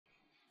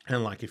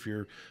And like if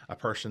you're a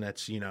person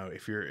that's,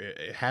 if you're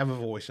have a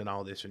voice in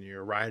all this and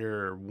you're a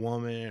writer or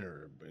woman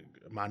or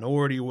a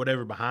minority or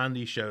whatever behind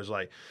these shows,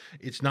 like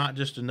it's not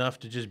just enough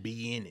to just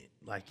be in it.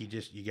 Like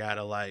you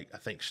gotta, like, I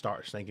think,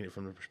 start thinking it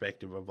from the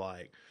perspective of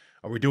like,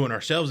 are we doing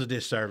ourselves a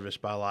disservice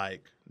by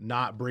like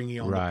not bringing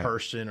on the Right.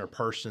 person or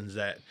persons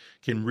that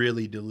can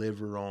really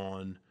deliver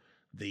on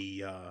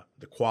the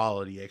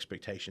quality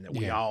expectation that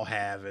we Yeah. all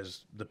have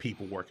as the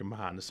people working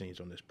behind the scenes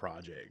on this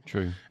project.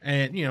 True.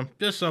 And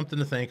just something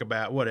to think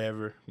about.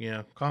 Whatever,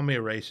 call me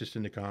a racist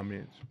in the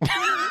comments.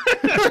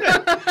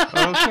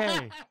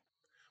 Okay.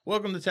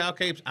 Welcome to Towel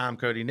Capes. I'm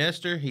Cody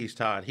Nestor. He's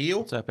Todd Heel.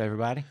 What's up,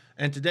 everybody?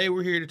 And today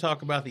we're here to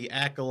talk about the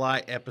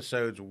Acolyte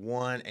episodes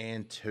 1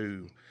 and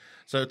 2.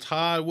 So,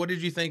 Todd, what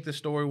did you think the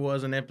story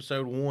was in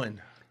episode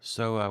 1?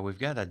 So we've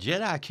got a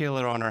Jedi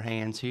killer on our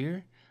hands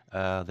here.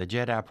 The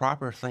Jedi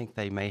proper think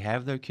they may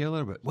have their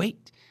killer, but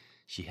wait,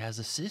 she has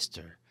a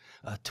sister,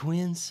 a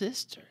twin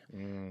sister,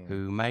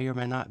 who may or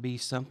may not be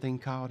something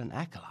called an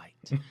acolyte.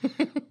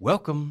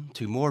 Welcome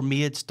to more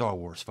mid Star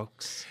Wars,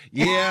 folks.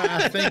 Yeah,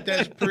 I think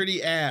that's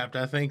pretty apt.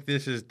 I think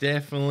this is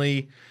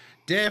definitely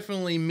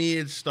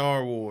mid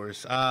Star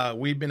Wars.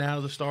 We've been out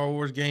of the Star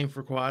Wars game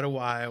for quite a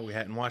while. We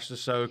hadn't watched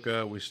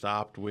Ahsoka. We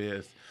stopped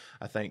with,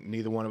 I think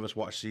neither one of us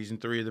watched season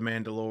 3 of The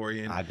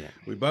Mandalorian. I didn't.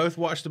 We both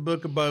watched the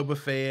Book of Boba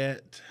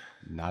Fett.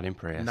 Not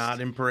impressed. Not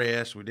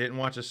impressed. We didn't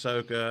watch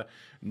Ahsoka.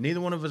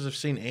 Neither one of us have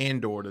seen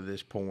Andor to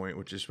this point,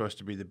 which is supposed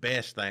to be the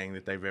best thing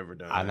that they've ever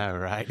done. I know,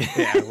 right?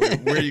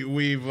 Yeah,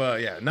 we've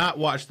not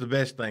watched the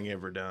best thing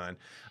ever done.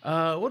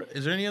 What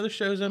is there any other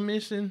shows I'm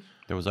missing?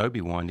 There was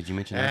Obi-Wan. Did you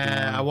mention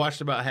Obi-Wan? I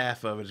watched about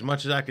half of it, as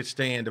much as I could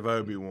stand of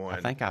Obi-Wan.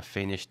 I think I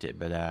finished it,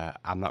 but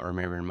I'm not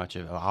remembering much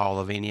of all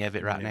of any of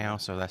it right now.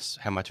 So that's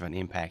how much of an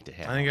impact it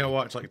had. I think I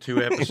watched like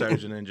 2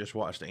 episodes and then just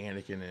watched the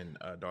Anakin and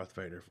Darth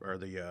Vader, or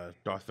the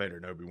Darth Vader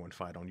and Obi-Wan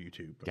fight on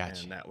YouTube.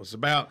 Gotcha. And that was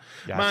about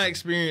Gotcha. my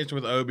experience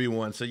with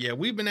Obi-Wan. So yeah,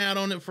 we've been out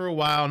on it for a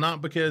while,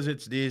 not because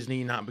it's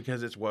Disney, not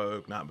because it's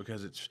woke, not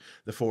because it's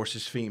the Force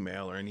is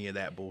female or any of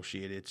that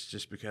bullshit. It's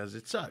just because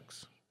it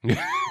sucks. Right.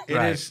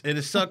 It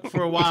has sucked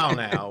for a while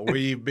now.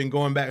 We've been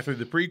going back through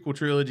the prequel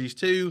trilogies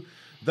too.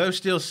 Those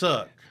still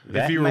suck.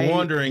 That if you were may-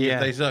 wondering yeah. if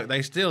they suck,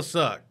 they still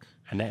suck.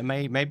 And that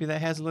maybe that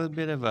has a little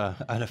bit of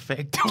an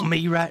effect on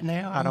me right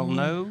now. I don't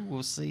know.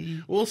 We'll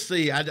see. We'll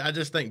see. I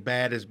just think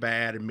bad is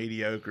bad and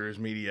mediocre is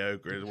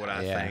mediocre is what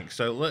I Yeah. think.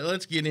 So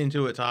let's get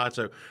into it, Todd.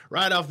 So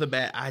right off the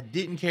bat, I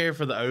didn't care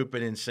for the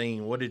opening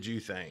scene. What did you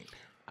think?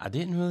 I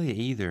didn't really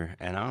either.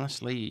 And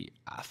honestly,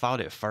 I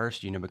thought at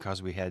first,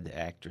 because we had the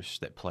actress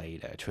that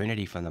played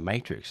Trinity from The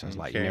Matrix. I was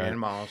like, Carrie-Anne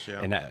Moss,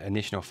 yeah. in that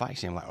initial fight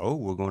scene, I'm like, oh,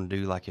 we're going to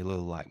do like a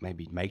little, like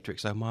maybe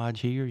Matrix homage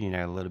here,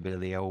 a little bit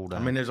of the old. I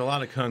mean, there's a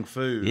lot of kung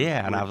fu.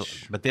 yeah. And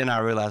but then I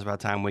realized by the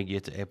time we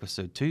get to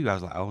episode 2, I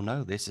was like, oh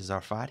no, this is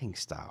our fighting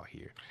style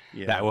here.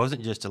 Yeah. That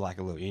wasn't just like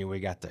a little, we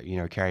got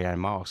the, Carrie-Anne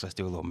Moss. Let's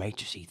do a little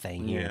Matrix-y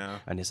thing here. Yeah.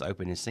 And this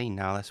opening scene.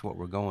 Now that's what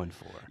we're going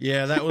for.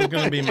 Yeah, that was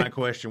going to be my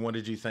question. What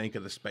did you think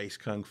of the space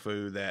kung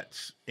fu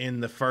that's in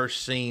the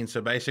first scene? So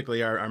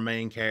basically, our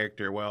main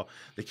character, well,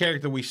 the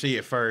character we see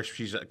at first,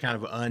 she's a kind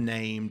of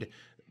unnamed,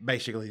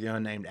 basically the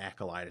unnamed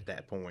acolyte at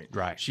that point.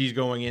 Right. She's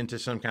going into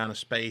some kind of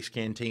space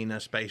cantina,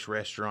 space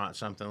restaurant,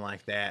 something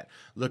like that,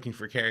 looking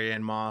for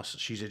Carrie-Anne Moss.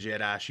 She's a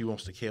Jedi. She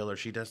wants to kill her.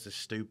 She does this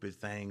stupid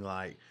thing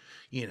like,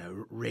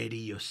 ready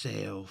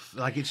yourself.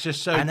 Like, it's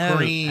just so I know,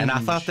 cringe. and I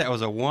thought that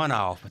was a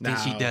one-off, but then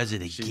she No, does it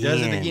again. She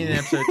does it again in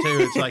episode 2.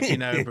 It's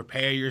like,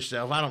 prepare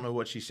yourself. I don't know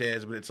what she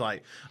says, but it's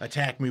like,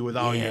 attack me with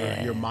all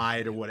your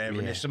might or whatever.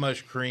 And Yeah. it's the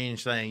most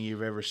cringe thing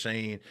you've ever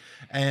seen.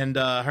 And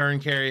her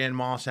and Carrie-Anne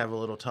Moss have a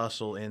little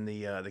tussle in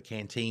the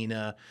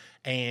cantina.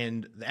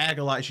 And the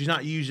acolyte, she's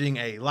not using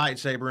a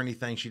lightsaber or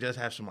anything. She does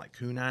have some like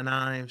kunai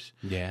knives.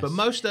 Yes. But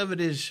most of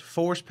it is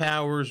force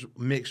powers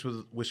mixed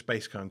with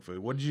space kung fu.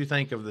 What did you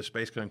think of the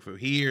space kung fu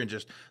here and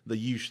just the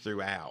use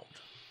throughout?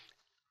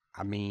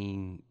 I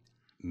mean,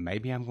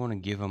 maybe I'm going to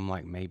give them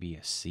like maybe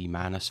a C-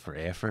 for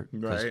effort.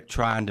 'Cause Right.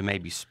 trying to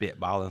maybe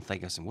spitball and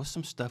think of what's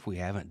some stuff we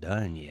haven't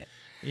done yet.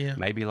 Yeah.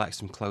 Maybe like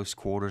some close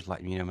quarters,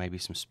 like, maybe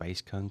some space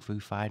kung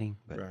fu fighting.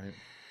 But Right.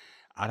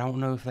 I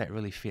don't know if that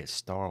really fits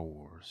Star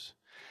Wars.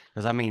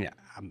 Because, I mean,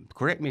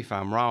 correct me if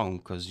I'm wrong,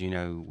 because,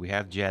 we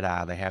have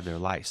Jedi, they have their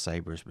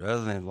lightsabers, but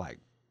other than like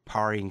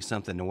parrying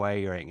something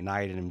away or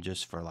igniting them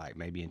just for like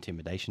maybe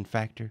intimidation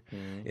factor,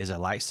 is a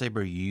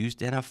lightsaber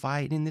used in a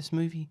fight in this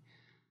movie?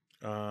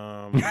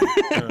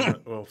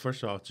 Well,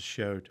 first of all, it's a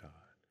show, Todd.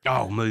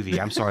 Oh, movie.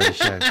 I'm sorry, the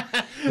show.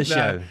 The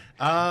show.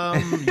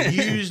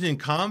 Used in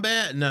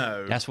combat?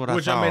 No. That's what I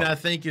Which thought. I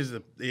think is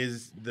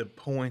the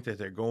point that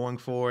they're going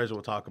for, as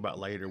we'll talk about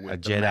later with A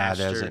the Jedi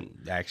master.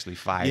 doesn't actually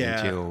fight Yeah.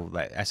 until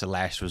that's a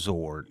last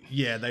resort.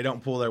 Yeah, they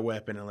don't pull their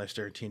weapon unless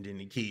they're intending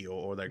to kill,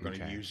 or they're going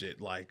to Okay. use it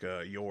like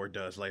Yor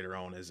does later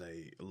on as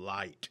a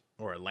light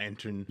or a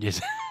lantern. Yes.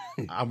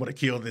 I'm going to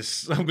kill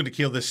this. I'm going to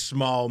kill this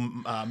small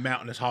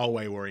mountainous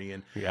hallway we're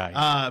in.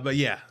 Yeah. But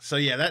yeah, so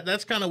yeah,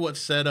 that's kind of what's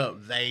set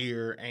up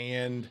there.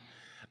 And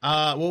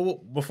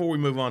well, before we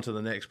move on to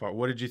the next part,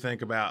 what did you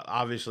think about?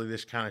 Obviously,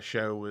 this kind of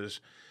show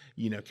was,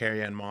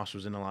 Carrie-Anne Moss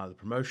was in a lot of the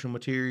promotional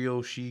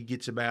material. She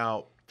gets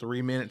about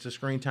 3 minutes of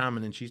screen time,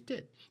 and then she's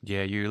dead.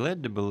 Yeah, you're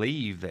led to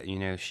believe that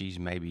she's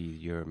maybe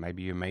your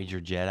major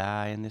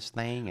Jedi in this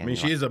thing. And I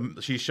mean,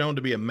 she's shown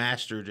to be a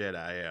master Jedi.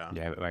 Yeah.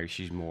 Yeah, but maybe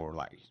she's more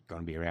like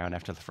going to be around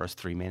after the first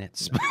 3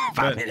 minutes, But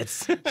 5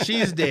 minutes.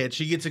 She's dead.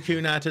 She gets a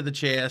kunai to the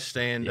chest,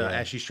 and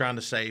as she's trying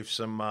to save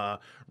some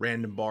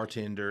random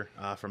bartender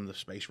from the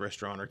space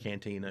restaurant or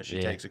cantina, she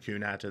takes a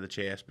kunai to the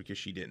chest because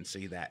she didn't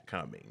see that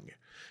coming.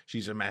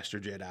 She's a master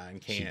Jedi and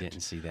can't. She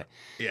didn't see that.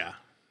 Yeah.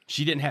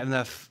 She didn't have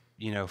enough,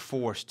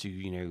 force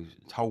to,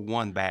 hold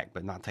one back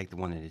but not take the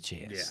one in the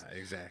chest. Yeah,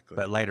 exactly.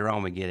 But later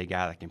on, we get a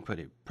guy that can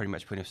pretty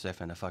much put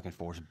himself in a fucking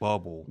force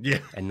bubble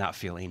and not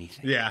feel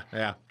anything.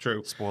 Yeah,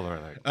 true. Spoiler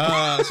alert.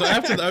 So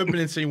after the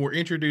opening scene, we're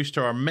introduced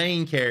to our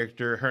main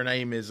character. Her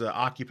name is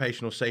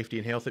Occupational Safety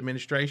and Health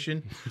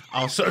Administration,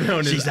 also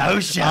known as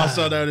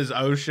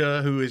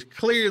OSHA, who is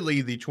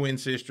clearly the twin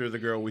sister of the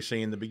girl we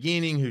see in the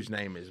beginning, whose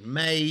name is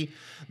May.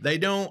 I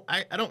don't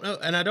know,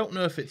 and I don't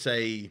know if it's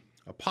a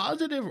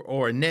positive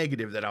or a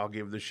negative that I'll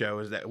give the show,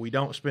 is that we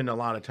don't spend a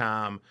lot of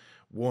time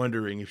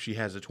wondering if she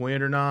has a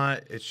twin or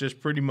not. It's just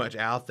pretty much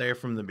out there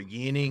from the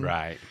beginning.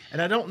 Right. And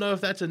I don't know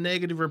if that's a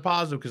negative or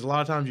positive, because a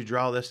lot of times you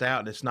draw this out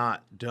and it's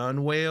not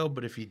done well,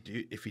 but if you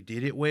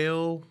did it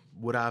well,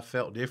 would I have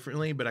felt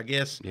differently? But I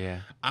guess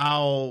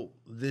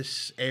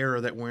this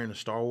era that we're in of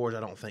Star Wars, I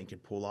don't think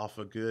could pull off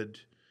a good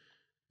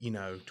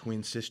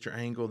twin sister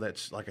angle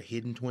that's like a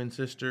hidden twin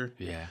sister.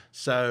 Yeah.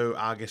 So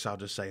I guess I'll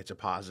just say it's a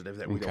positive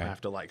that we don't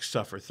have to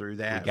suffer through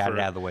that. We got it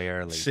out of the way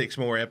early. 6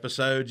 more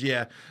episodes.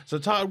 Yeah. So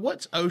Todd,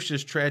 what's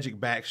Osha's tragic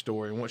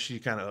backstory and what's she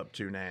kind of up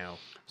to now?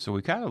 So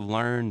we kind of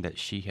learned that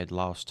she had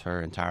lost her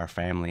entire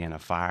family in a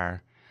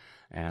fire.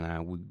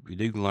 And we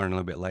do learn a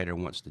little bit later,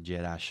 once the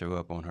Jedi show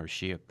up on her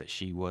ship, that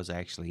she was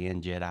actually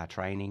in Jedi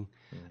training.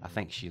 Mm-hmm. I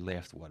think she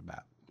left,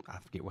 I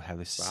forget how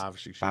this,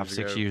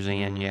 5-6 years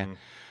in, yeah.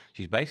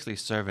 She's basically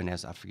serving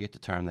as, I forget the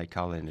term they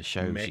call it in the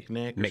show.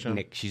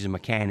 Mechanic. She's a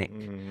mechanic,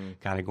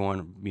 kind of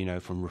going,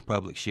 from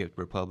Republic ship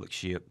to Republic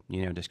ship,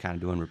 just kind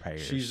of doing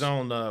repairs. She's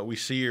on, we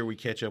see her, we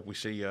catch up, we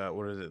see,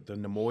 what is it, the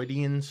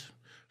Nemoidians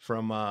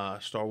from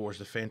Star Wars: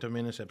 The Phantom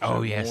Menace episode 1.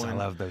 Oh yes, I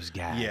love those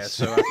guys. Yeah,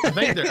 so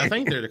I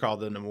think they're called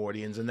the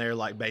Nemoidians, and they're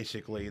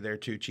basically they're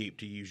too cheap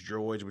to use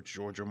droids, which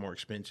droids are more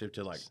expensive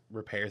to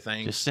repair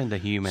things. Just send a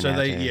human. So out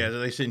there.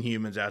 they send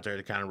humans out there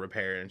to kind of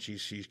repair it, and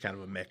she's kind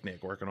of a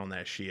mechanic working on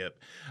that ship.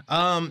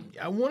 I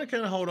want to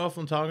kind of hold off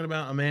on talking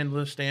about Amanda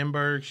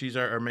Stenberg. She's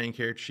our main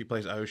character. She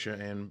plays Osha,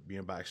 and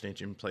by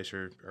extension plays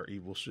her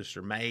evil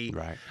sister May.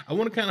 Right. I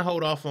want to kind of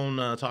hold off on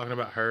talking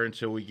about her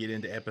until we get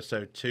into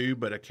episode 2.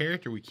 But a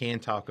character we can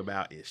talk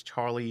about is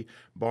Charlie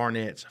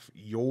Barnett's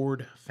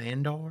Yord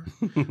Fandar.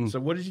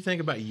 So what did you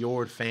think about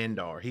Yord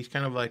Fandar? He's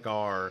kind of like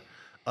our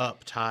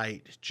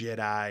uptight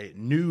Jedi,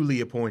 newly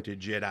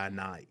appointed Jedi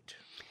Knight.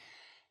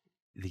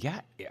 The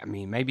guy, I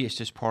mean, maybe it's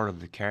just part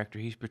of the character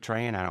he's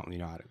portraying. I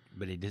don't,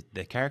 but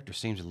the character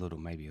seems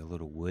maybe a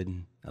little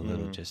wooden, a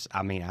little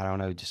I don't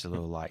know, just a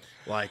little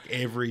like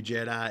every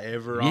Jedi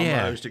ever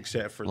almost,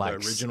 except for the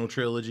original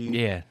trilogy.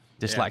 Yeah.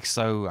 Just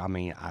so, I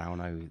don't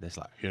know. That's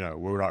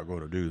we're not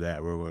going to do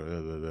that.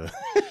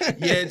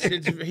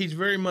 He's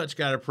very much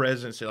got a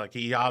presence.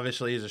 He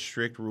obviously is a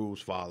strict rules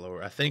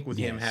follower. I think with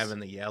him having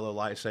the yellow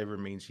lightsaber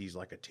means he's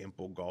like a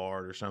temple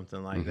guard or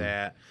something like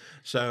that.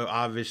 So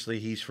obviously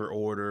he's for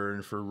order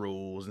and for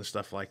rules and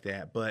stuff like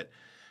that. But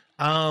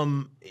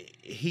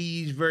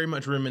he's very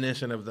much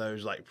reminiscent of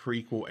those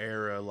prequel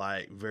era,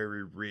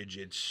 very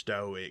rigid,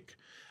 stoic,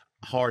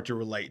 hard to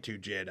relate to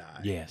Jedi.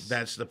 Yes.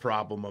 That's the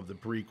problem of the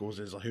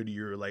prequels, is who do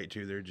you relate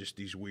to? They're just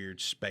these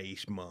weird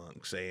space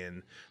monks,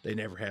 and they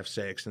never have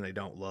sex and they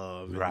don't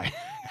love. Right.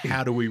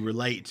 How do we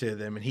relate to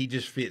them? And he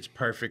just fits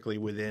perfectly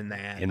within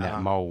that. In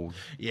that mold.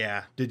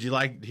 Yeah. Did you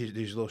like his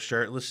little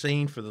shirtless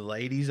scene for the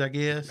ladies, I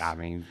guess? I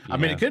mean,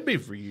 it could be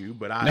for you,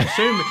 but I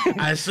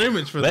assume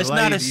it's for the ladies. Let's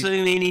not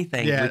assume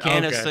anything. Yeah, we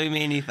can't assume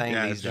anything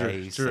these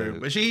days. True. So,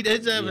 but he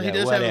does have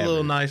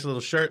a nice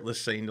little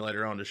shirtless scene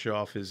later on to show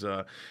off his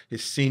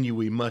sinewy,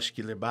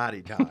 muscular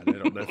body, Todd. I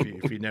don't know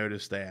if you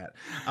noticed that.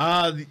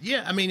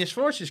 As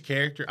far as his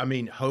character,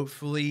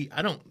 hopefully,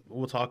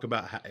 we'll talk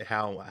about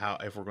how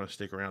if we're going to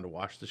stick around to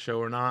watch the show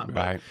or not.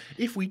 But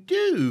if we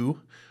do,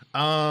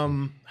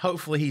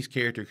 hopefully his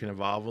character can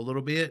evolve a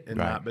little bit and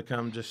not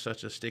become just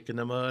such a stick in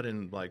the mud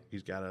and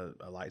he's got a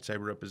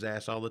lightsaber up his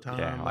ass all the time.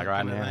 Yeah,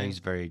 right now he's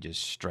very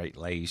just straight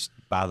laced,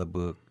 by the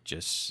book,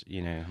 just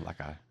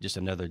just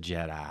another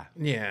Jedi.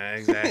 Yeah,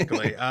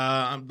 exactly.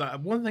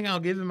 One thing I'll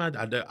give him,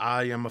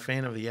 I am a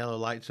fan of the yellow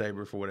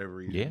lightsaber for whatever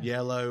reason. Yeah.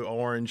 Yellow,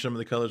 orange, some of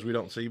the colors we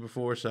don't see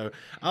before. So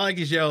I like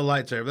his yellow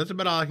lightsaber. That's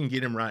about all I can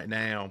get him right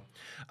now.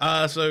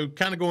 So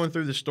kind of going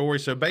through the story.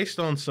 So based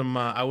on some,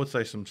 I would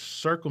say some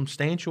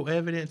circumstantial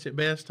evidence at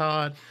best,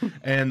 Todd,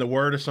 and the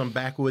word of some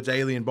backwoods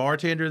alien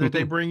bartender that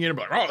they bring in,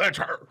 oh, that's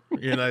her.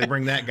 They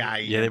bring that guy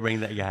in. Yeah, they bring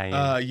that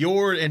guy in.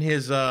 Yord and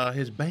his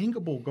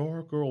bangable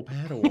gargoyle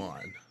Padawan.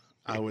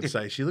 I would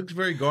say. She looks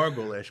very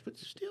gargoyle-ish, but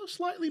still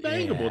slightly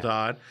bangable,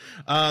 Yeah.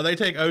 Todd. They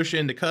take Osha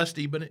into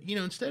custody, but,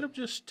 instead of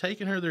just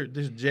taking her,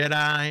 this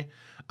Jedi,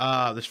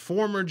 this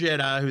former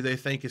Jedi who they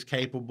think is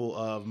capable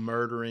of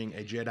murdering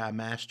a Jedi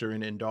Master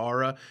in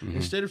Endara,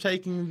 instead of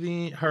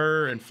taking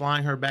her and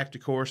flying her back to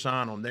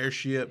Coruscant on their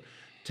ship,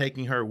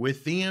 taking her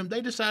with them,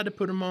 they decide to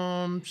put him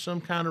on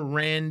some kind of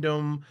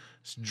random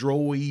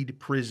droid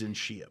prison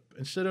ship.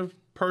 Instead of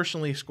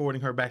personally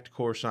escorting her back to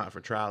Coruscant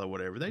for trial or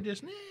whatever, they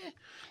just,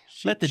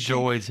 Let the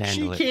droids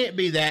handle it. She can't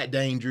be that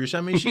dangerous.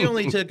 I mean, she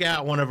only took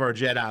out one of our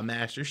Jedi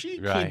Masters. She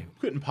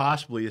couldn't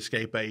possibly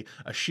escape a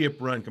ship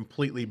run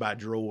completely by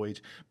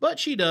droids. But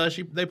she does.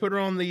 They put her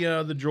on the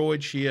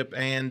droid ship,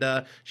 and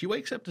she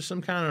wakes up to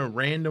some kind of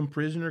random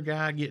prisoner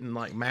guy getting,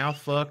 like, mouth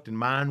fucked and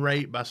mind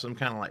raped by some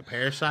kind of, like,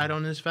 parasite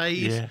on his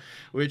face. Yeah.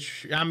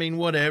 Which, I mean,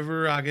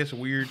 whatever. I guess a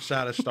weird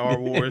side of Star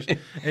Wars.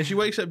 And she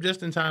wakes up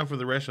just in time for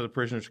the rest of the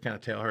prisoners to kind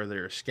of tell her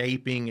they're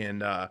escaping,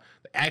 and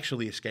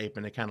actually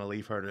escaping. They kind of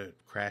leave her to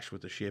crash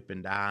with the ship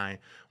and die.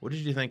 What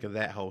did you think of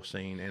that whole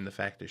scene and the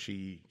fact that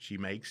she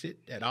makes it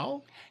at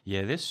all?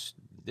 Yeah, this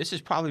is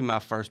probably my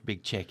first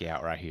big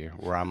checkout right here,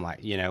 where I'm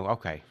like,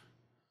 okay.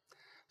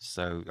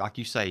 So, like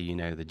you say,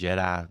 the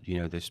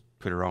Jedi, this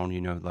put her on,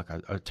 like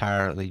a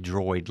entirely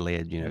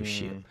droid-led,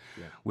 ship.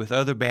 Yeah. With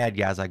other bad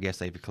guys, I guess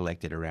they've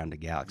collected around the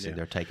galaxy. Yeah.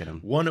 They're taking them.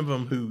 One of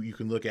them who you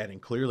can look at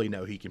and clearly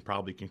know he can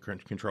probably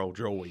control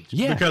droids.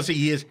 Yeah. Because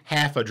he is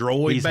half a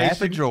droid, He's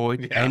half a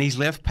droid, and he's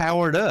left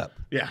powered up.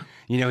 Yeah.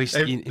 They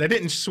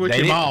didn't switch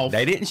him off.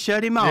 They didn't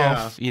shut him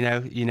off,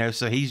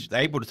 so he's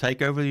able to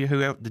take over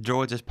whoever the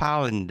droids is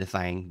piloting the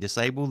thing,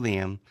 disable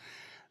them,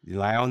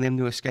 allowing them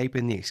to escape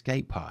in the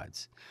escape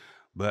pods.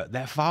 But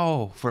that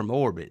fall from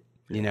orbit,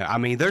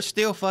 they're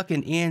still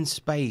fucking in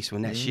space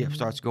when that ship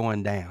starts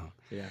going down.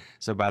 Yeah.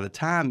 So by the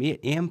time it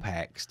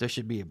impacts, there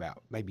should be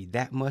about maybe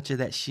that much of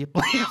that ship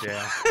left.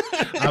 Yeah.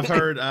 I've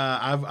heard.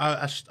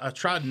 I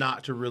tried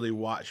not to really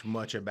watch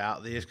much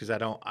about this because I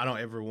don't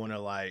ever want to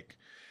like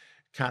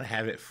kind of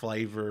have it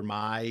flavor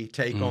my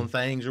take on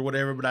things or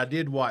whatever. But I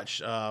did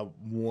watch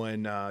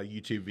one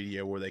YouTube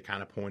video where they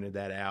kind of pointed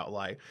that out.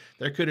 Like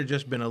there could have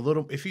just been a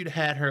little if you'd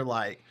had her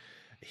like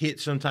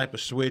hit some type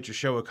of switch or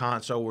show a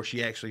console where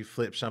she actually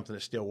flips something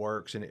that still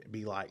works and it'd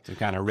be like some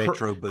kind of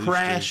retro boost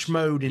crash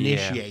mode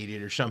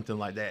initiated or something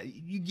like that.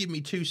 You give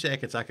me 2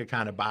 seconds, I could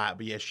kind of buy it.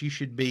 But yeah, she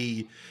should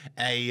be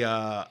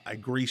a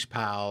grease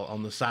pile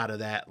on the side of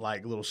that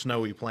like little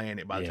snowy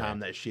planet by the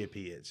time that ship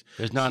hits.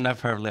 There's not enough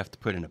of her left to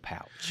put in a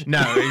pouch. No,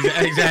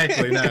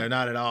 exactly. No,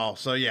 not at all.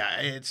 So yeah,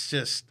 it's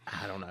just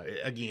I don't know.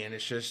 Again,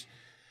 it's just.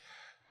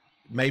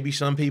 Maybe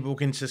some people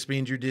can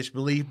suspend your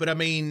disbelief, but I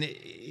mean,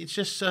 it's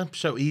just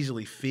so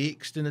easily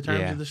fixed in the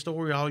terms of the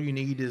story. All you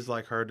need is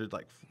like her to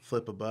like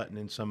flip a button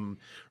in some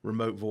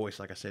remote voice,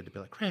 like I said, to be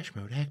like crash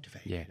mode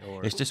activated. Yeah,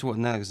 it's just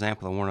another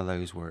example of one of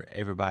those where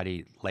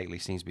everybody lately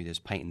seems to be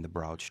just painting the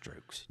broad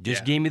strokes.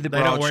 Just give me the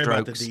broad strokes. They don't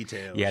worry about the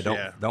details.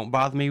 Yeah, don't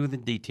bother me with the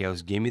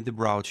details. Give me the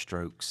broad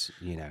strokes.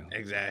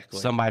 Exactly.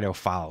 Somebody will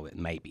follow it,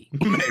 maybe.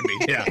 Maybe,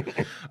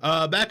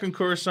 yeah. Back in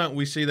Coruscant,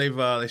 we see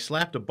they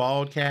slapped a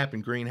bald cap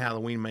and green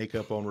Halloween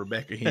makeup on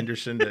Rebecca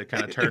Henderson to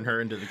kind of turn her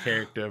into the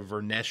character of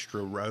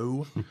Vernestra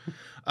Rowe.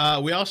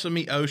 We also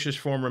meet Osha's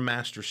former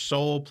master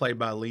Soul, played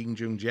by Lee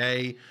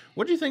Jung-jae.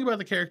 What do you think about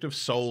the character of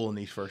Soul in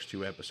these first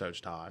 2 episodes,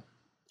 Todd?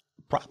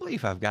 Probably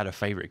if I've got a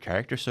favorite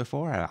character so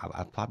far,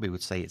 I probably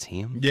would say it's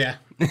him. Yeah,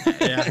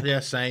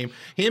 same.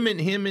 Him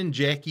and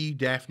Jackie,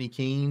 Daphne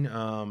Keene,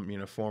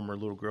 former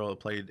little girl that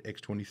played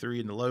X-23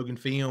 in the Logan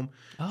film.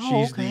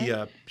 Oh,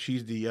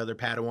 she's the other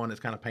Padawan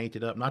that's kind of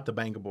painted up, not the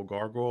bangable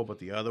gargoyle, but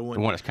the other one.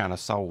 The one that's kind of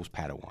Soul's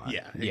Padawan.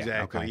 Yeah,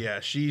 exactly. Yeah,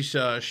 she's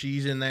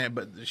in that,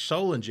 but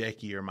Soul and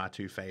Jackie are my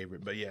 2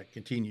 favorite. But yeah,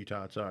 continue,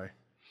 Todd. Sorry.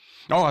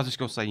 Oh, I was just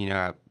gonna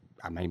say,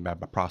 I mean, by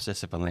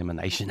process of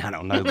elimination, I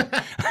don't know,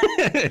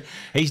 but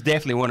he's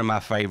definitely one of my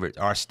favorites,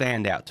 or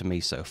standout to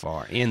me so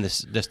far in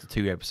just the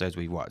 2 episodes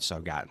we've watched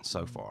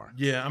so far.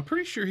 Yeah, I'm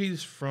pretty sure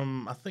he's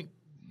from. I think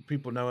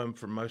people know him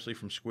mostly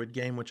from Squid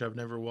Game, which I've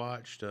never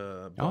watched.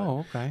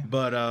 Okay.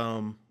 But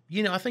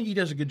I think he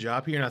does a good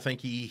job here, and I think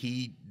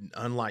he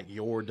unlike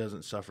Yor,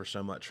 doesn't suffer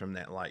so much from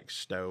that like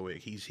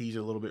stoic. He's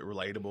a little bit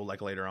relatable.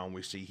 Like later on,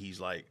 we see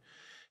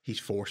he's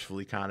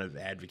forcefully kind of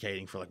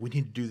advocating for like, we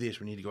need to do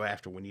this, we need to go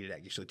after, we need to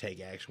actually take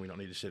action. We don't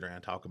need to sit around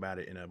and talk about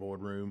it in a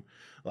boardroom,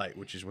 like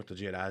which is what the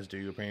Jedis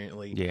do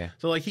apparently. Yeah.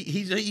 So like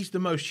he's the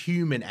most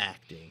human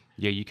acting.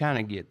 Yeah, you kind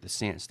of get the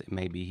sense that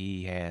maybe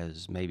he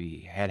has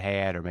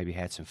had or maybe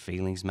had some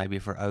feelings maybe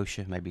for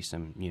Osha, maybe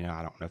some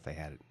I don't know if they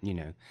had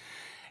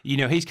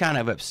he's kind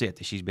of upset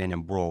that she's been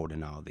embroiled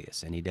in all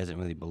this, and he doesn't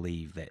really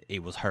believe that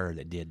it was her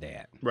that did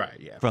that. Right,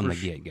 yeah. From the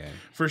get-go.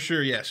 For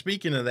sure, yeah.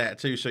 Speaking of that,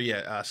 too, so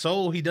yeah,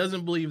 Soul, he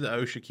doesn't believe that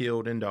Osha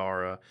killed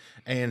Endara,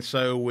 and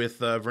so with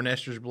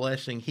Vernestra's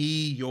blessing,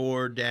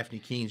 Yor, Daphne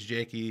Keene's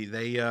Jackie,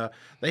 they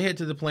head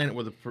to the planet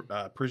where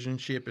the prison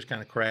ship is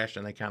kind of crashed,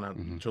 and they kind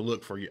of to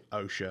look for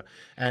Osha.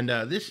 And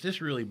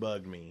this really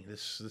bugged me.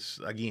 This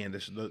again,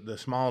 the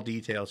small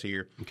details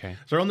here. Okay.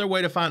 So on their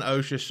way to find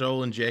Osha,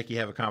 Soul and Jackie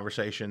have a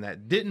conversation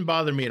that didn't didn't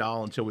bother me at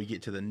all until we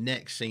get to the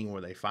next scene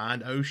where they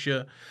find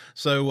Osha.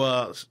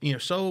 So,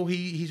 Soul,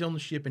 he's on the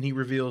ship and he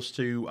reveals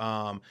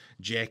to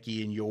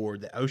Jackie and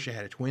Yord that Osha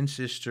had a twin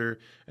sister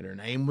and her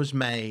name was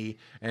May,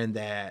 and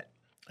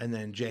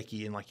then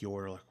Jackie and like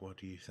Yord are like, well,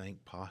 do you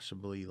think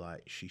possibly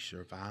like she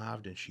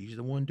survived and she's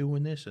the one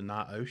doing this and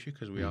not Osha?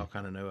 Because we all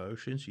kind of know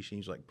Osha and she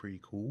seems like pretty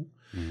cool.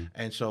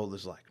 And Soul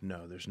is like,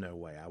 no, there's no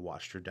way. I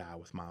watched her die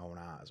with my own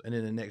eyes. And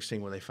then the next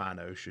scene where they find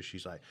Osha,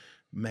 she's like,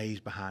 May's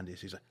behind this.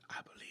 He's like,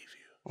 I believe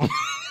you.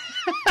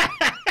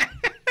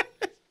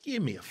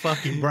 Give me a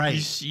fucking break.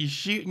 You're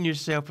shooting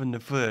yourself in the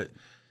foot.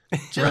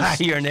 Right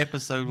here in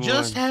episode 1.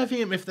 Just have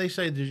him, if they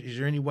say, is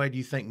there any way do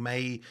you think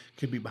May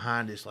could be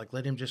behind this? Like,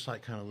 let him just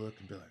like kind of look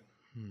and be like,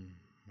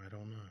 I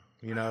don't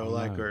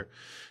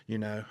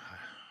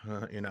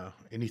know.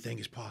 Anything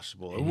is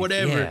possible or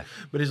whatever. Yeah.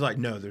 But it's like,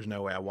 no, there's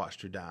no way. I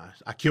watched her die.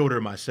 I killed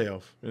her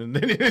myself. And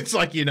then it's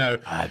like,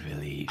 I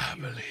believe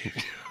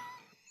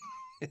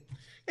you.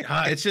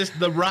 It's just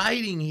the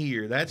writing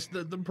here. That's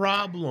the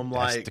problem.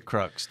 That's like the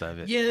crux of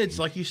it. Yeah, it's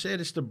like you said,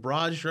 it's the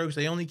broad strokes.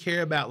 They only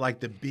care about like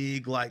the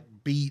big like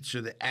beats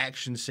or the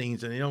action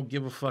scenes, and they don't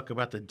give a fuck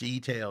about the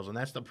details. And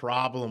that's the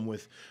problem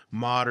with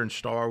modern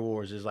Star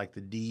Wars, is like the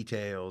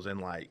details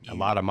and like a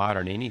lot of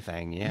modern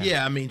anything.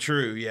 Yeah, I mean,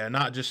 true. Yeah,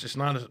 not just it's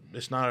not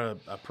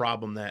a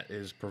problem that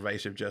is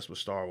pervasive just with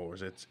Star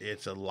Wars.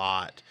 It's a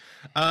lot.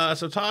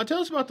 So Todd, tell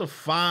us about the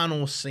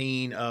final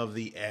scene of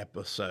the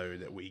episode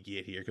that we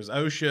get here, because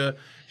Osha,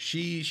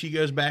 she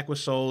goes back with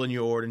Soul and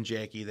Yord and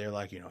Jackie. They're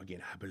like,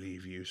 again, I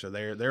believe you. So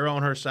they're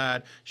on her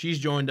side. She's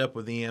joined up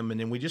with them, and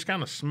then we just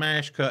kind of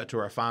smash cut to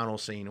our final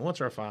scene.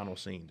 What's our final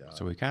scene, Doc?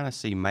 So we kind of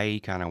see May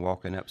kind of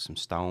walking up some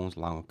stones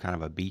along kind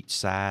of a beach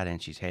side,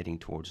 and she's heading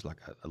towards like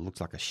it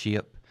looks like a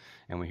ship,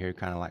 and we hear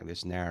kind of like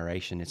this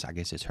narration. I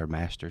guess it's her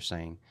master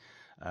saying,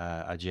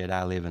 a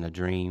Jedi live in a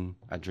dream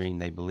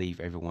they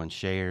believe everyone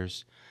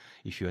shares.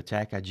 If you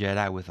attack a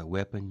Jedi with a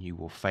weapon, you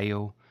will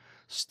fail.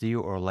 Steel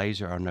or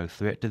laser are no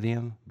threat to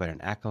them, but an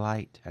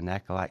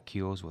acolyte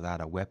kills without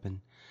a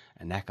weapon.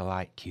 An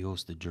acolyte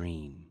kills the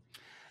dream.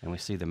 And we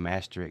see the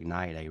master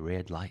ignite a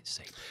red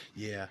lightsaber.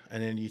 Yeah,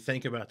 and then you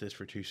think about this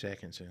for 2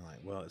 seconds, and you're like,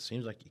 well, it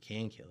seems like you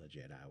can kill a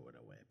Jedi with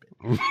a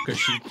weapon, because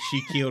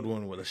she killed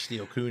one with a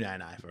steel kunai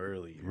knife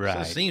earlier. Right. So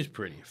it seems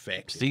pretty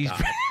effective. Seems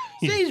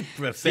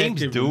effective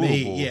seems to doable.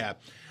 me. Yeah,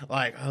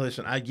 like,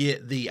 listen, I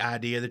get the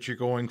idea that you're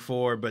going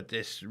for, but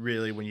this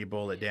really, when you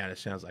boil it down, it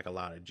sounds like a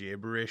lot of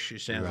gibberish. It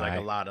sounds like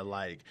a lot of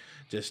like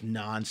just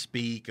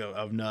non-speak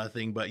of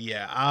nothing. But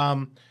yeah,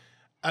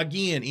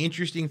 again,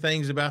 interesting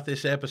things about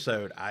this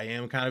episode. I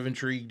am kind of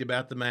intrigued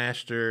about the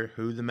master,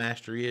 who the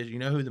master is. You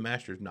know who the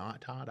master is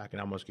not, Todd? I can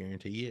almost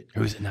guarantee it.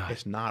 Who's it not?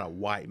 It's not a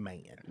white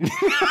man.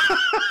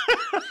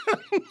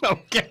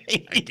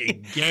 Okay. I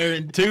can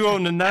guarantee. 2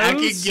 on the nose? I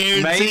can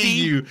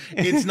guarantee you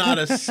it's not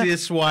a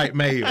cis white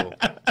male.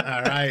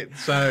 All right.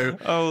 So.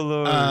 Oh,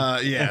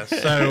 Lord. Yeah.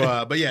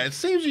 So, but yeah, it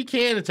seems you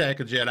can attack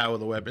a Jedi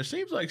with a weapon. It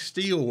seems like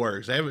steel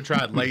works. They haven't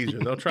tried laser.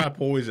 They'll try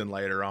poison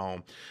later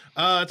on.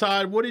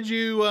 Todd, what did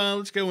you,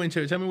 let's go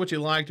into it. Tell me what you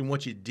liked and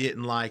what you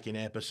didn't like in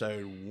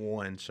episode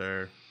 1,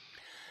 sir.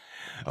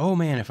 Oh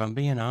man, if I'm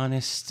being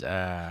honest,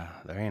 there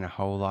ain't a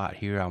whole lot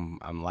here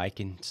I'm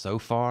liking so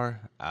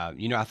far.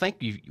 I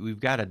think we've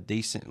got a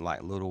decent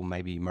like little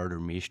maybe murder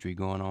mystery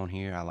going on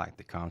here. I like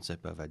the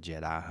concept of a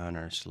Jedi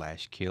hunter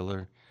 /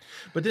 killer.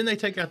 But then they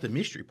take out the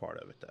mystery part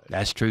of it, though.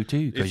 That's true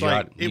too. It's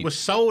like it was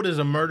sold as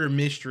a murder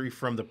mystery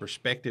from the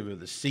perspective of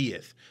the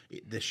Sith.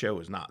 This show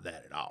is not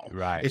that at all.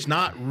 Right. It's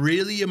not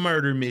really a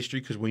murder mystery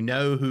because we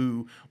know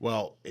who.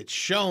 Well, it's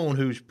shown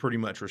who's pretty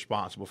much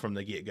responsible from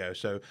the get-go.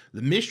 So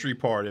the mystery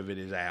part of it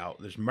is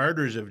out. There's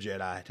murders of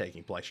Jedi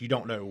taking place. You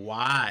don't know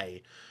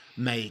why.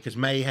 May, because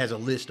May has a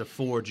list of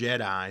 4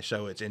 Jedi,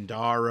 so it's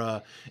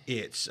Indara,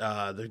 it's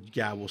the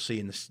guy we'll see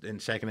in the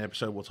second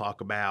episode we'll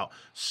talk about,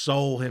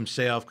 Soul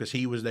himself, because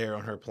he was there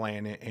on her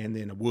planet, and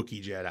then a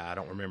Wookiee Jedi. I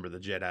don't remember the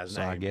Jedi's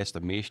name. So I guess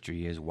the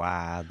mystery is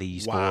why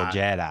these 4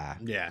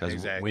 Jedi. Yeah,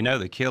 exactly. We know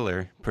the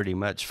killer pretty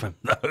much from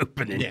the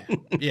opening.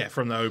 Yeah,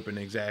 from the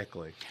opening,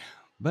 exactly.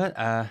 But,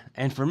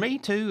 and for me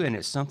too, and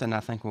it's something I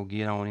think we'll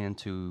get on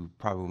into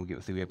probably when we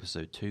get through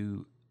episode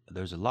 2,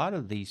 there's a lot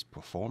of these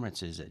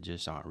performances that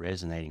just aren't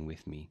resonating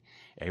with me.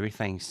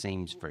 Everything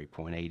seems very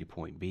point A to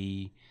point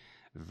B,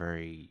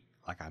 very,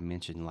 like I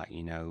mentioned, like,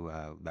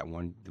 that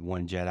one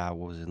Jedi,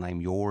 what was his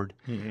name, Yord,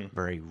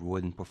 very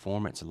wooden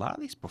performance. A lot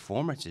of these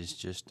performances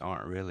just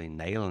aren't really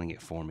nailing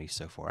it for me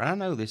so far. And I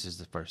know this is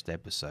the first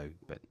episode,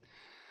 but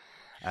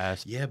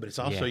yeah, but it's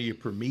also your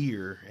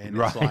premiere, and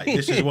it's like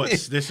this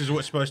is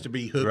what's supposed to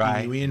be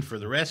hooking you in for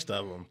the rest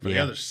of them, for the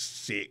other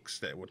 6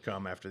 that would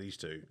come after these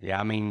 2. Yeah,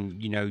 I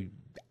mean,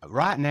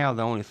 right now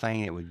the only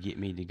thing that would get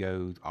me to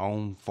go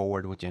on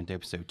forward with into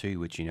episode 2,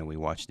 which we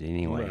watched it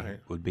anyway,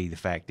 would be the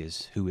fact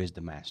is who is the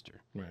master,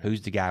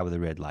 who's the guy with the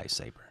red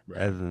lightsaber.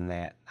 Other than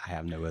that, I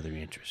have no other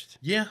interest.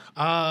 Yeah,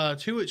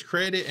 to its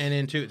credit and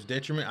then to its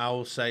detriment, I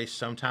will say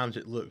sometimes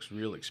it looks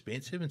real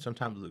expensive and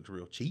sometimes it looks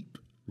real cheap.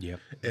 Yep.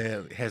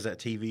 It has that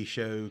TV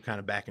show kind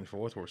of back and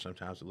forth where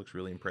sometimes it looks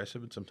really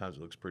impressive and sometimes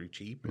it looks pretty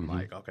cheap. And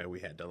like, okay, we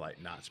had to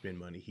like not spend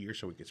money here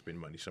so we could spend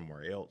money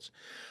somewhere else.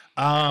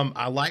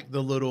 I like her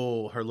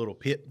little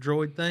pit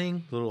droid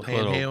thing, little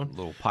handheld,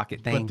 little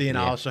pocket thing. but then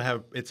I Yeah. also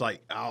have, it's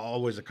like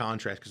always a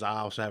contrast because I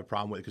also have a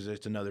problem with it because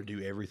it's another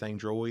do everything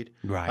droid.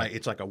 Right. Like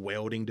it's like a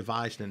welding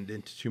device, and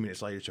then 2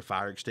 minutes later it's a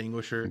fire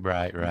extinguisher.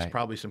 Right, It's right.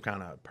 probably some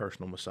kind of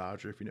personal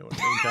massager, if you know what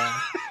I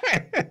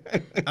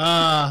mean,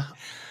 Ty.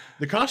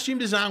 The costume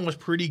design was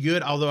pretty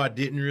good, although I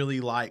didn't really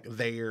like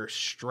their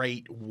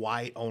straight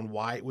white on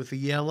white with the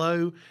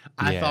yellow.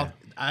 Yeah.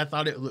 I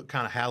thought it looked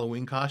kind of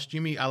Halloween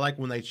costumey. I like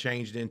when they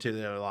changed into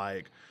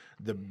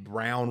the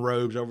brown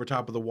robes over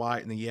top of the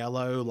white and the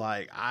yellow.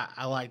 Like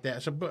I like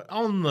that. So, but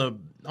on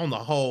the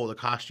whole, the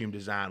costume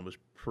design was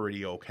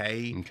pretty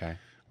okay. Okay.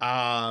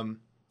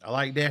 I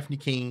like Daphne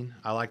Keene.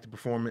 I like the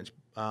performance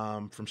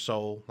from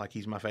Soul. Like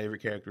he's my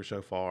favorite character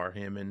so far.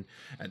 Him and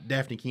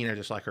Daphne Keene. I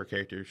just like her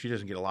character. She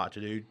doesn't get a lot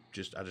to do.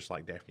 I just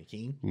like Daphne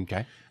Keene.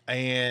 Okay.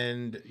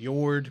 And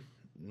Yord,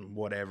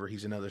 whatever.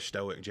 He's another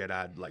stoic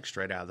Jedi, like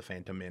straight out of the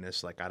Phantom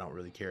Menace. Like I don't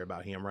really care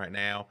about him right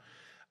now.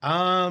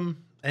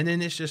 And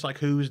then it's just like,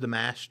 who's the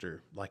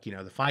master? Like,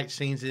 the fight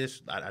scenes,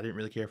 I didn't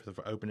really care for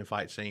the opening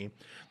fight scene.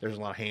 There's a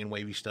lot of hand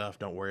wavy stuff.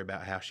 Don't worry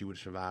about how she would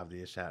survive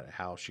this,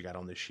 how she got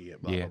on this ship,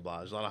 blah, blah, blah.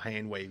 There's a lot of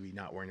hand wavy,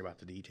 not worrying about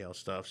the detail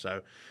stuff.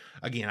 So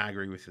again, I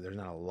agree with you. There's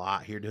not a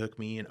lot here to hook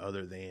me in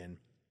other than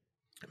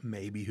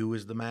maybe who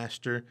is the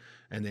master.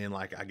 And then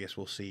like, I guess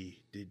we'll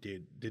see,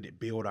 did it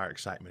build our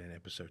excitement in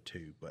episode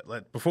 2?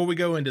 But before we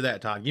go into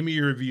that, Todd, give me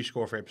your review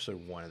score for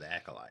episode 1 of The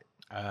Acolyte.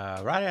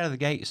 Right out of the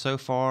gate so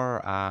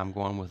far, I'm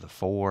going with a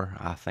 4.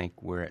 I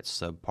think we're at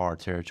subpar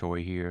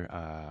territory here.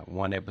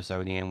 One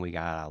episode in, we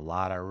got a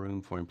lot of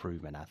room for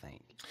improvement, I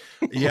think.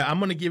 Yeah, I'm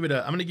gonna give it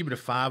a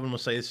 5. I'm gonna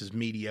say this is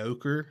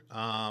mediocre.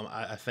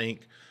 I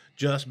think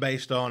just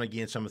based on,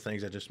 again, some of the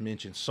things I just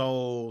mentioned,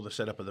 Soul, the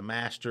setup of the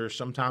master.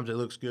 Sometimes it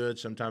looks good,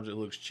 sometimes it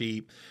looks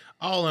cheap.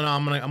 All in all,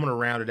 I'm gonna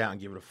round it out and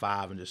give it a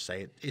 5 and just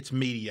say it's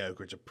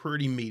mediocre. It's a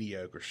pretty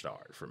mediocre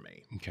start for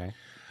me. Okay.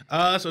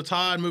 So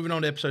Todd, moving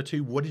on to episode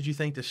 2, what did you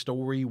think the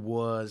story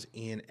was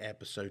in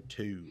episode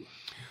 2?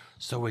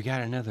 So we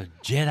got another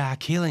Jedi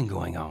killing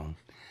going on.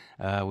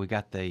 We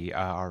got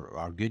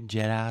our good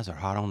Jedis are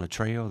hot on the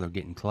trail. They're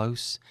getting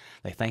close.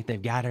 They think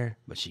they've got her,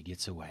 but she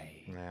gets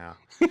away. Yeah.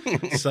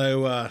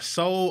 So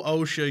Soul,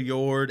 Osha,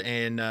 Yord,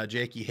 and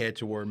Jackie head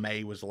to where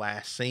May was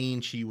last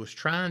seen. She was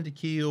trying to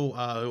kill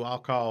who I'll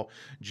call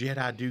Jedi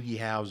Doogie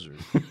Howser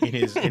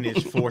in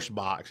his force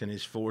box, in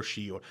his force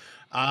shield.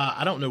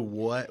 I don't know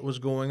what was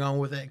going on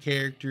with that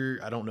character.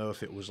 I don't know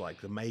if it was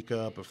like the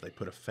makeup, if they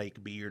put a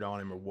fake beard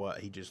on him or what.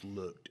 He just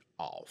looked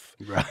off.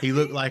 Right. He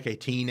looked like a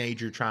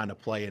teenager trying to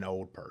play an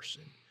old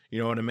person.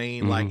 You know what I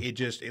mean? Like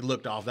it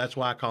looked off. That's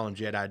why I call him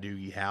Jedi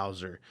Doogie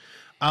Howser.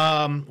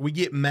 We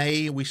get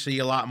May. We see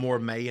a lot more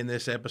of May in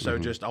this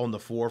episode, just on the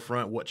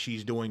forefront, what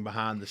she's doing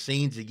behind the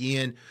scenes.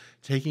 Again,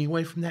 taking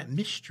away from that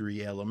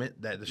mystery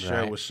element that the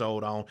show was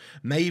sold on.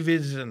 May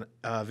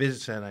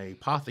visits an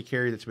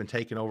apothecary that's been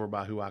taken over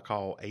by who I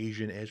call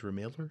Asian Ezra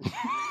Miller.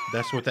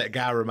 That's what that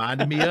guy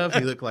reminded me of.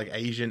 He looked like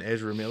Asian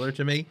Ezra Miller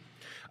to me.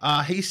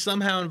 He's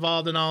somehow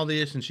involved in all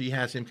this, and she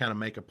has him kind of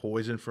make a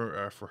poison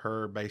for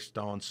her based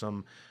on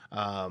some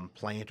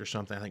plant or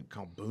something, I think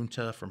called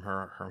Bunta from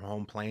her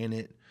home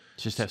planet.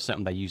 Just have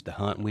something they used to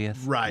hunt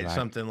with. Right,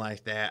 something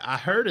like that. I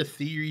heard a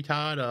theory,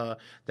 Todd,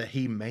 that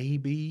he may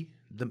be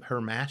her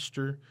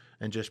master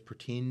and just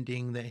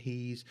pretending that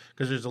he's,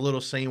 because there's a little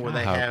scene where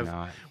they have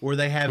a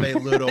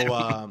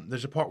little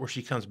there's a part where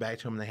she comes back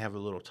to him and they have a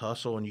little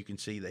tussle, and you can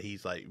see that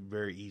he's like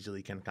very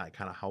easily kind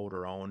of hold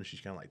her on, and she's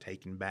kind of like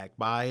taken back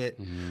by it.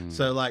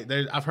 So like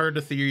I've heard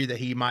the theory that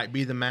he might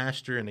be the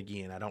master, and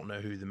again, I don't know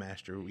who the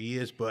master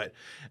is, but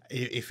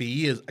if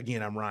he is,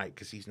 again, I'm right,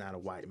 because he's not a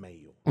white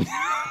male.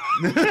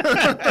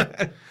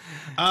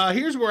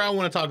 Here's where I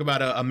want to talk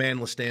about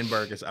Amanda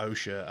Stenberg as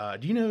Osha.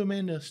 Do you know who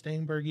Amanda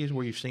Stenberg is,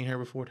 where you've seen her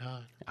before,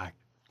 Todd?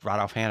 Right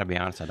offhand, to be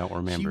honest, I don't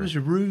remember. She was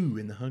Rue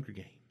in the Hunger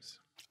Games.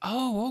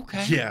 Oh,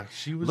 okay. Yeah,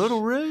 she was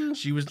Little Rue.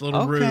 She was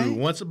Little Rue.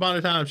 Once upon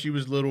a time, she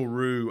was Little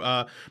Rue.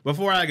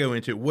 Before I go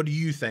into it, what do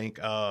you think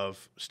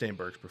of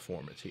Stenberg's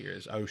performance here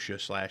as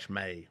Osha /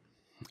 May?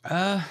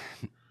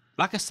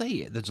 Like I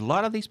say, there's a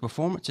lot of these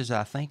performances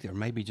I think they're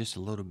maybe just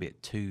a little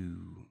bit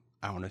too,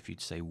 I don't know if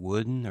you'd say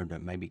wooden, or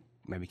maybe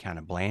kind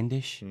of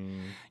blandish.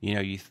 You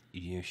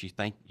know,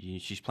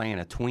 she's playing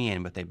a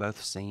twin, but they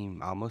both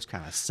seem almost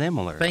kind of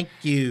similar. Thank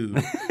you.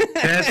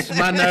 That's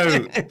my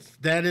note.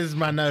 That is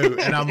my note.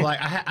 And I'm like,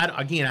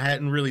 I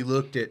hadn't really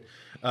looked at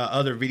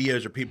other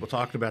videos or people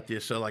talking about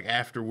this. So like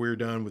after we're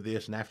done with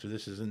this and after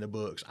this is in the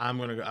books, I'm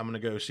gonna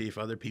go see if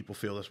other people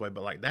feel this way.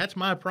 But like that's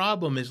my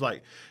problem, is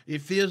like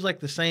it feels like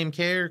the same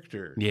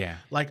character. Yeah.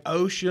 Like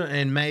Osha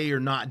and May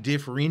are not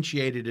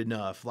differentiated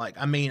enough. Like,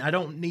 I mean, I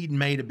don't need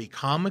May to be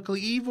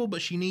comically evil,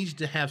 but she needs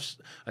to have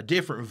a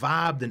different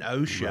vibe than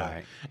Osha.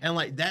 Right. And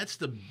like that's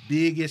the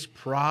biggest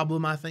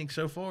problem I think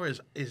so far is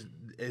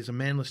is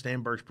Amanda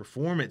Stenberg's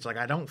performance. Like,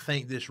 I don't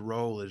think this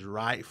role is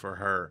right for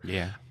her.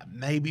 Yeah.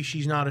 Maybe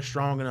she's not a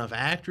strong enough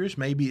actress.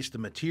 Maybe it's the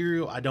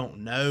material. I don't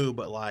know.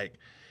 But, like,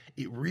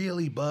 it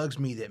really bugs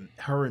me that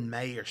her and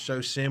May are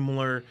so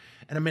similar.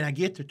 And, I mean, I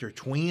get that they're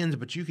twins,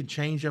 but you can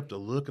change up the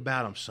look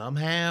about them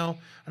somehow.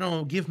 I don't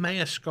know, give May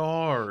a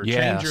scar or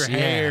change her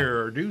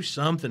hair or do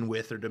something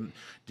with her to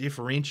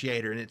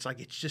differentiate her. And it's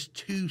like, it's just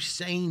too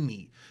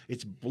samey.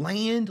 It's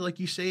bland, like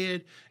you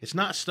said. It's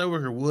not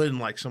Stoic or Wooden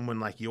like someone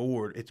like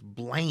Yord. It's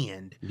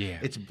bland. Yeah.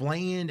 It's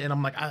bland. And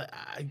I'm like,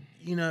 I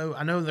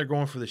know they're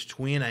going for this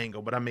twin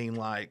angle, but I mean,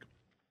 like,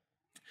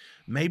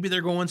 maybe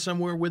they're going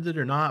somewhere with it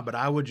or not, but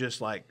I would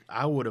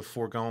have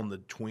foregone the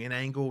twin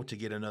angle to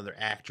get another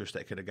actress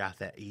that could have got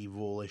that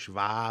evilish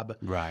vibe.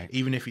 Right.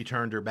 Even if you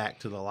turned her back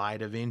to the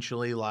light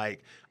eventually,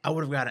 like, I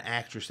would have got an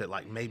actress that,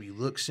 like, maybe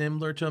looks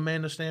similar to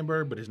Amanda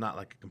Stenberg, but is not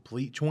like a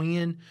complete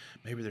twin.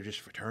 Maybe they're just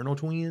fraternal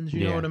twins,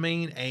 you know what I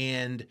mean?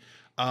 And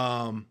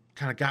kind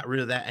of got rid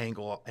of that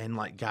angle and,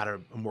 like, got a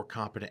more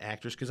competent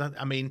actress. Because,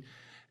 I mean,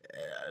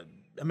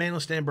 Amanda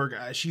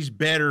Stenberg, she's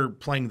better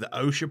playing the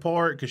OSHA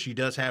part because she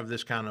does have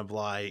this kind of,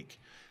 like,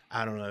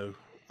 I don't know,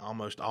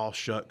 almost all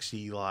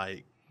shucksy,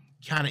 like,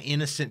 kind of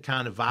innocent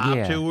kind of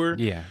vibe to her.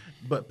 Yeah.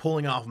 But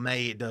pulling off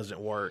May, it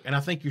doesn't work. And I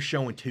think you're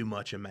showing too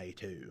much of May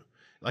too.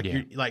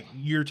 Like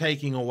you're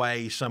taking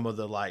away some of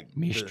the, like,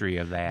 mystery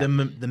of that,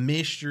 the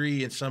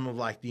mystery, and some of,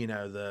 like, you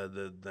know,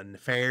 the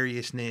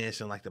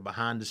nefariousness and, like, the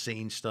behind the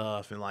scenes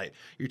stuff, and, like,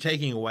 you're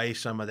taking away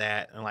some of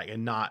that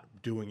and not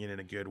doing it in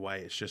a good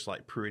way. It's just,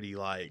 like, pretty,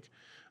 like,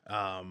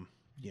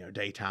 you know,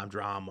 daytime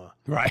drama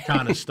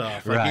kind of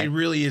stuff. Like, it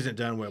really isn't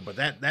done well. But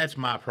that's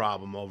my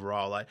problem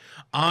overall. Like,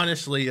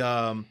 honestly,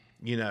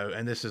 you know,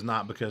 and this is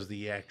not because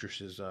the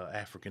actress is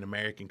African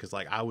American, because,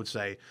 like, I would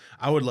say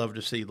I would love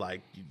to see,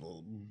 like,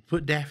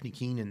 put Daphne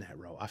Keene in that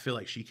role. I feel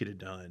like she could have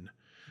done.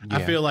 Yeah.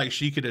 I feel like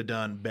she could have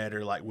done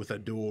better, like, with a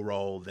dual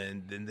role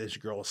than this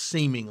girl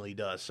seemingly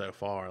does so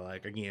far.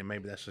 Like, again,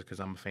 maybe that's just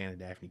because I'm a fan of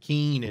Daphne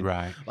Keene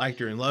and liked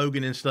her in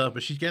Logan and stuff,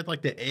 but she's got,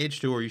 like, the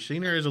edge to her. You've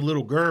seen her as a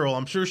little girl.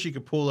 I'm sure she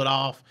could pull it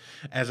off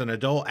as an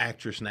adult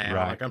actress now.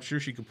 Like, I'm sure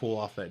she could pull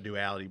off that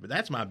duality, but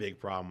that's my big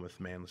problem with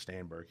Amanda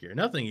Stenberg here.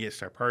 Nothing against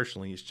her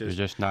personally. It's just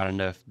there's just not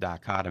enough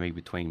dichotomy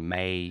between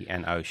May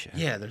and OSHA.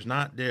 Yeah, there's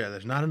not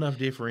enough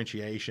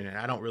differentiation, and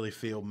I don't really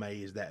feel May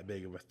is that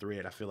big of a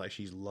threat. I feel like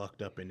she's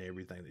lucked up in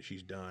everything that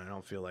she's done. I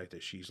don't feel like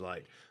that she's,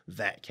 like,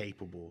 that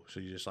capable. So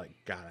you just, like,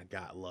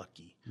 got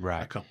lucky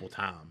a couple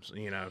times,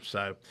 you know.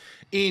 So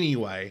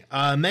anyway,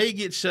 May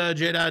gets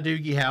Jedi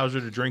Doogie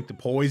Howser to drink the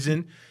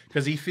poison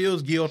because he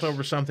feels guilt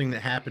over something that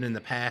happened in the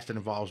past that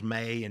involves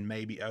May and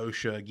maybe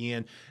OSHA.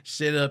 Again,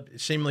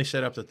 seemingly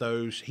set up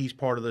that he's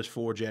part of those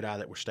 4 Jedi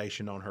that were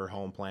stationed on her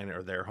home planet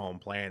or their home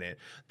planet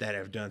that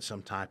have done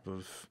some type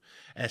of,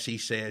 as he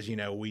says, you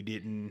know, we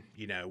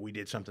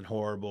did something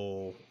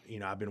horrible, you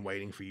know, I've been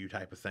waiting for you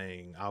type of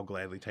thing. I'll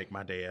gladly take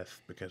my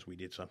death because the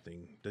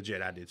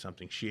Jedi did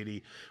something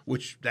shitty,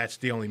 which that's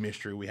the only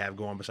mystery we have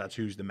going besides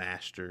who's the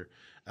master,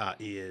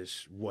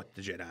 is what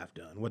the Jedi have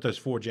done, what those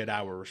 4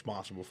 Jedi were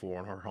responsible for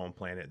on her home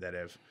planet that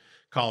have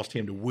caused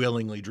him to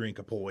willingly drink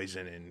a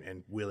poison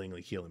and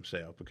willingly kill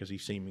himself because he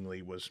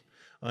seemingly was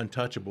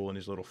untouchable in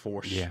his little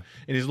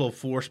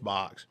force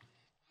box.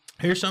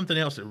 Here's something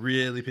else that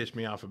really pissed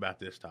me off about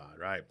this, Todd,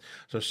 right?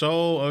 So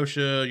Sol,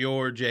 OSHA,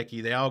 Yord,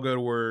 Jecki, they all go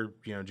to where,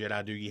 you know,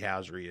 Jedi Doogie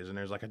Howser is, and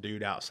there's, like, a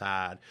dude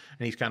outside,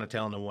 and he's kind of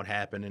telling them what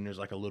happened, and there's,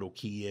 like, a little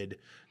kid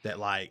that,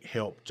 like,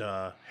 helped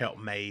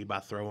May by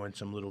throwing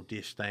some little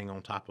dish thing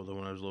on top of one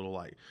of those little,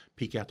 like,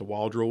 peek out the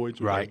wall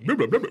droids. Right. Like,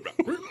 blah, blah, blah,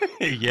 blah,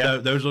 blah.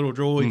 Those little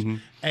droids. Mm-hmm.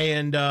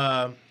 And,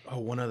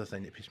 one other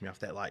thing that pissed me off,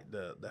 that, like,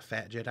 the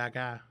fat Jedi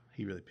guy,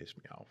 he really pissed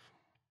me off.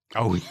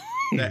 Oh,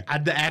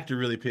 the actor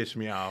really pissed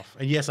me off.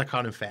 And yes, I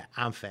called him fat.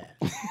 I'm fat.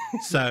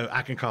 So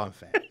I can call him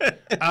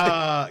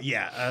fat.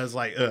 Yeah, I was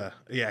like,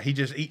 yeah,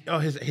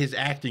 his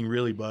acting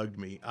really bugged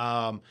me.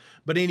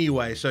 But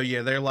anyway, so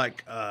yeah, they're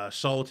like,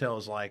 Sol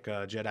tells, like,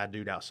 Jedi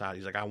dude outside.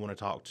 He's like, I want to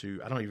talk to,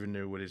 I don't even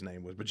know what his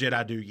name was, but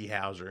Jedi Doogie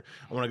Howser.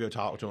 I want to go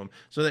talk to him.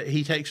 So that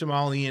he takes them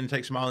all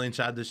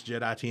inside this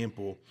Jedi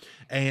temple.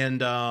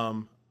 And,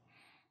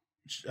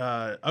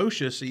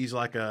 OSHA sees,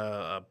 like,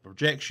 a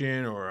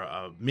projection or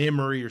a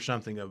memory or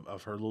something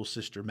of her little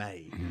sister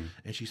May,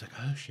 and she's like,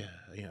 OSHA,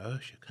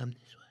 come this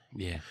way.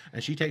 Yeah,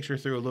 and she takes her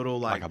through a little,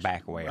 like a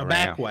back way,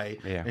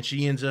 yeah. And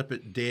she ends up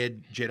at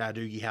dead Jedi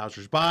Doogie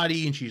Howser's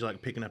body, and she's, like,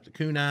 picking up the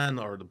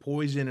kunai or the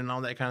poison and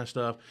all that kind of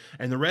stuff.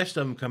 And the rest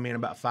of them come in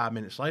about 5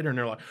 minutes later, and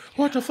they're like,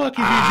 "What the fuck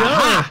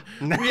have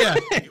you done? Yeah,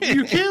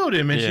 you killed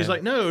him." And she's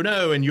like, "No."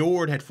 And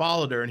Yord had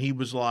followed her, and he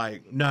was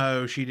like,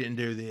 "No, she didn't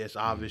do this,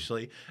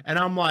 obviously." And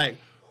I'm like,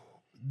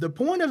 the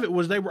point of it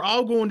was they were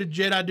all going to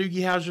Jedi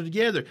Doogie Howser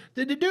together.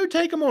 Did the dude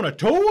take them on a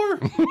tour?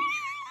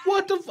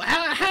 What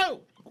the?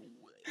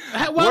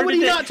 Why would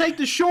he not take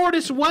the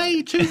shortest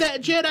way to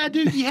that Jedi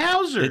Doogie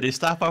Howser? Did he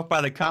stop off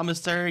by the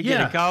commissary, get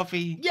a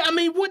coffee? Yeah, I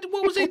mean, what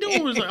was he doing?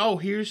 It was like, oh,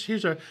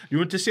 here's our. You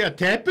want to see our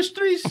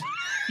tapestries?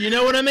 You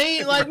know what I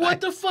mean? Like, what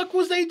the fuck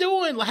was they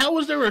doing? How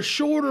was there a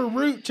shorter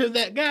route to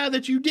that guy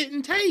that you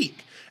didn't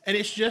take? And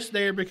it's just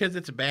there because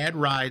it's bad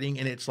writing,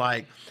 and it's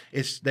like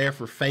it's there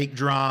for fake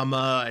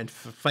drama and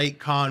fake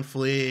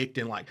conflict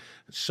and like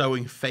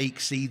sowing fake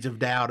seeds of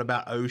doubt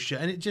about OSHA,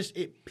 and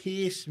it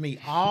pissed me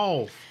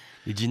off.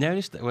 Did you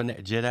notice that when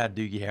that Jedi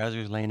Doogie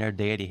Howser was laying there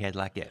dead, he had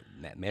like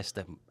that messed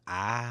up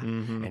eye,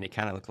 and it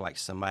kind of looked like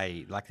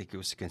somebody, like it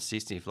was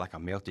consistent of like a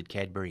melted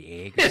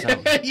Cadbury egg or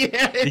something.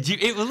 Yeah, Did you?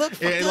 It would look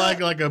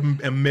like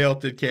a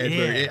melted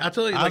Cadbury. Yeah. I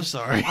tell you, I'm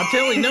sorry. I'm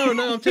telling you,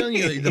 no, I'm telling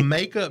you, the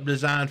makeup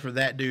design for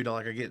that dude,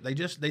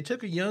 they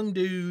took a young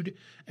dude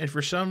and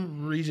for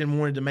some reason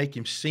wanted to make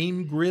him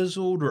seem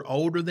grizzled or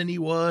older than he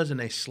was, and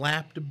they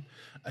slapped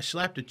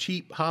a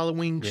cheap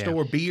Halloween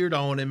store beard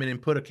on him and then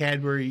put a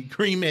Cadbury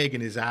cream egg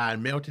in his eye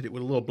and melted it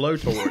with a little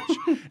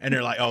blowtorch. And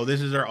they're like, oh,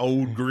 this is our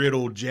old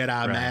griddled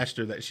Jedi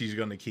master that she's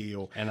going to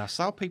kill. And I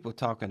saw people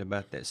talking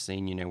about that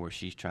scene, where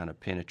she's trying to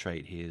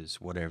penetrate his,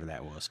 whatever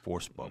that was,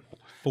 force bubble.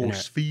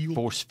 Force field.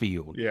 Force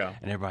field. Yeah.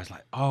 And everybody's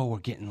like, oh, we're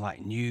getting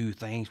like new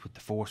things with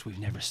the force we've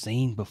never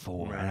seen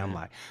before. Right. And I'm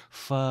like,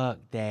 fuck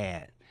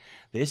that.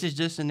 This is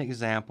just an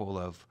example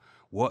of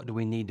what do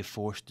we need the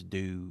force to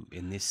do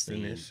in this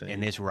scene, in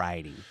this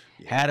writing?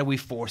 Yeah. How do we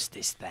force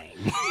this thing?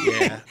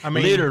 Yeah, I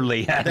mean,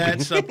 literally.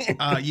 That's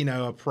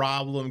a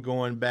problem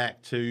going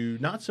back to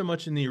not so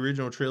much in the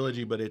original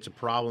trilogy, but it's a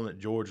problem that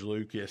George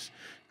Lucas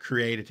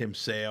created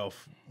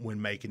himself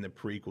when making the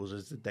prequels,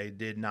 is that they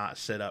did not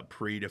set up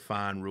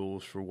predefined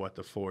rules for what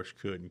the force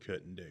could and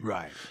couldn't do.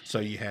 Right.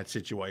 So you had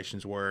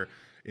situations where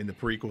in the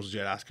prequels,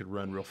 Jedi's could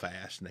run real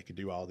fast and they could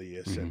do all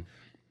this, and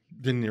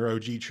then their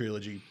OG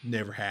trilogy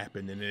never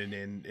happened, and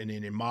then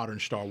in modern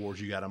Star Wars,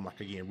 you got them like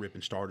again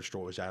ripping Star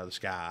Destroyers out of the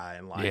sky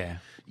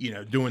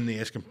and doing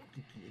this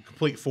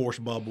complete force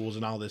bubbles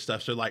and all this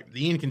stuff. So like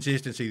the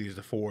inconsistency of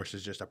the force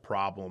is just a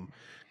problem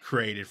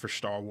created for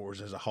Star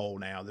Wars as a whole.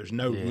 Now there's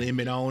no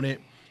limit on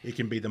it. It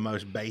can be the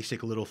most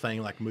basic little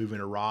thing like moving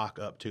a rock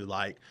up to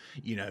like,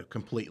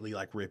 completely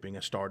like ripping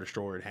a Star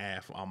Destroyer in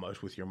half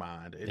almost with your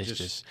mind. It's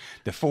just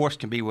the force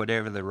can be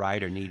whatever the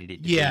writer needed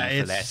it to be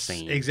for that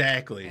scene.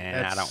 Exactly.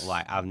 And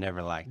I've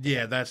never liked it.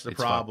 Yeah, that's the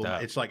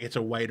problem. It's like it's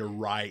a way to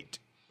write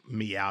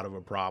me out of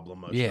a problem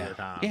most of the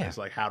time. Yeah. It's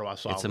like, how do I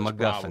solve it's a this MacGuffin.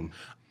 problem?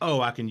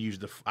 Oh, I can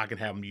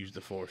have them use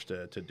the force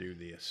to do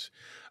this.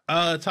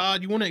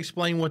 Todd, you want to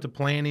explain what the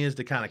plan is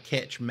to kind of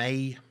catch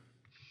May?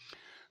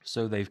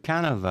 So they've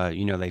kind of,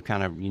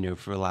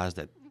 realized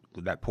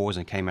that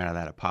poison came out of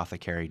that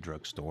apothecary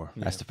drugstore.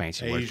 That's the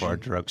fancy word for a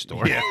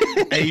drugstore. Yeah,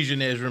 Asian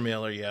Ezra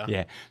Miller, yeah.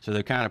 Yeah, so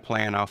they're kind of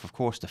playing off, of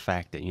course, the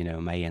fact that,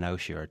 May and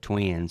Osha are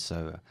twins,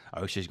 so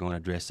Osha's going to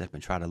dress up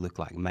and try to look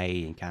like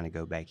May and kind of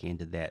go back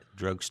into that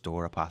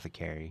drugstore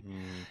apothecary.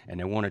 And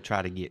they want to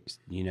try to get,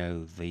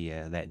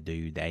 that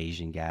dude, the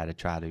Asian guy, to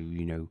try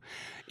to,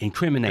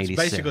 incriminate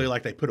himself. Basically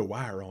like they put a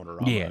wire on her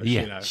almost.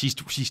 Yeah. She's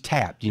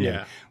tapped,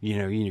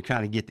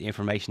 kind of get the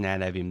information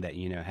out of him that,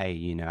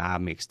 hey, I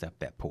mixed up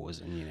that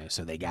poison,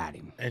 so they got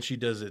him. And she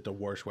does it the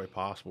worst way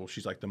possible.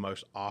 She's like the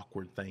most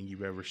awkward thing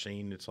you've ever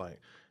seen. It's like,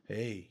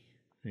 hey.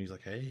 And he's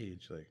like, hey. And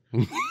she's like,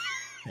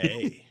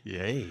 hey.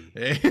 Yeah.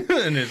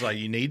 And it's like,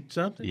 you need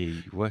something?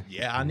 Yeah, what?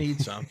 Yeah, I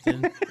need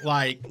something.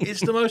 Like,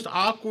 it's the most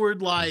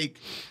awkward, like,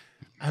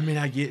 I mean,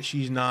 I get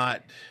she's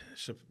not,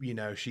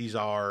 she's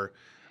our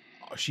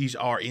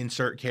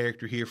insert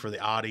character here for the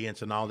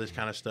audience and all this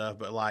kind of stuff.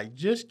 But, like,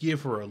 just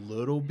give her a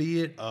little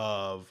bit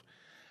of,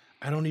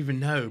 I don't even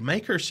know.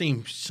 Make her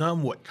seem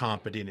somewhat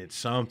competent at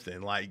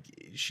something. Like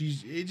it's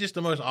just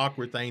the most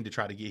awkward thing to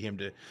try to get him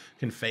to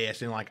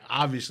confess. And like,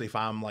 obviously, if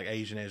I'm like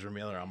Asian Ezra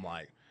Miller, I'm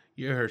like,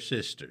 you're her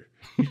sister.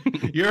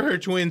 You're her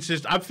twin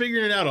sister. I'm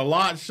figuring it out a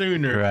lot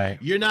sooner. Right.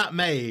 You're not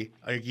May.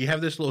 Like you have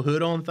this little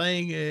hood on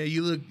thing.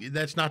 You look.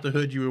 That's not the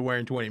hood you were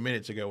wearing 20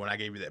 minutes ago when I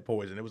gave you that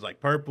poison. It was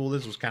like purple.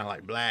 This was kind of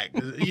like black.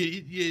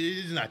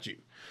 It's not you.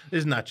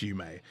 It's not you,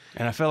 May.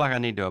 And I feel like I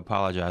need to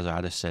apologize.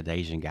 I just said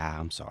Asian guy.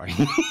 I'm sorry.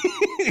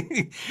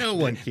 No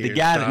one cares. The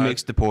guy that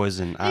mixed the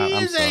poison.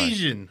 I'm sorry.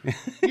 Asian.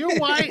 You're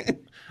white.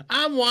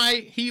 I'm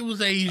white. He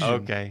was Asian.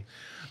 Okay.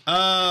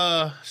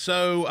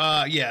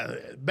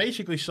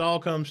 Basically Saul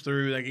comes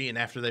through again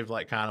after they've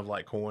like kind of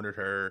like cornered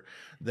her.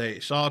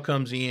 Saul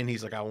comes in.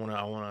 He's like, I want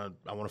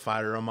to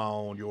fight her on my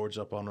own. George's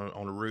up on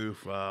the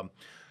roof.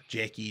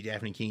 Jackie,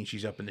 Daphne King,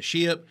 she's up in the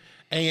ship.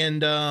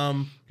 And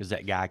because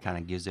that guy kind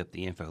of gives up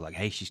the info, like,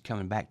 hey, she's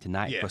coming back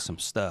tonight for some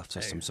stuff,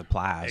 some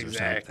supplies or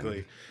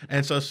something.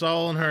 And so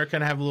Saul and her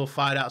kind of have a little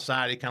fight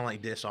outside. He kind of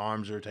like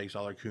disarms her, takes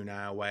all her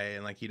kunai away,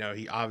 and like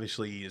he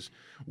obviously is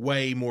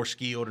way more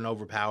skilled and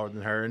overpowered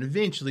than her. And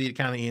eventually, it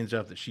kind of ends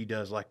up that she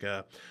does like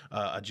a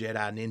Jedi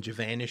ninja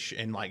vanish,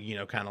 and like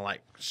kind of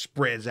like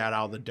spreads out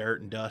all the dirt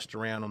and dust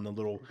around on the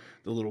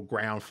little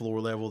ground floor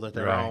level that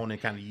they're on,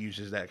 and kind of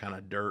uses that kind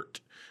of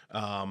dirt.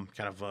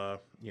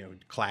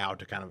 Cloud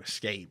to kind of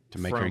escape to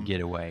make her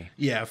get away.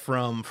 Yeah,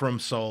 from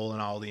Soul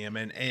and all them,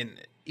 and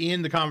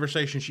in the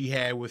conversation she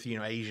had with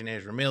Asian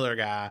Ezra Miller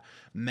guy,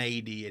 May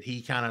did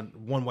he kind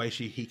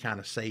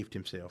of saved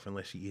himself,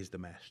 unless he is the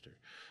master.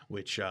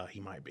 which he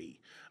might be.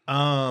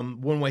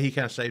 One way he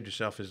kind of saved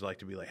himself is like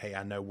to be like, hey,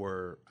 I know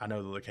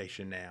the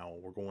location now.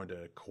 We're going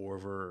to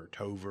Corver or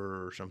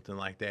Tover or something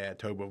like that,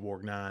 Toba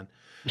Borgnine,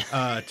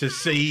 to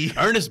see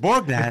Ernest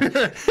Borgnine.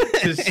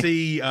 to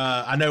see.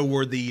 I know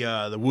where the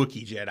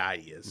Wookiee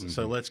Jedi is,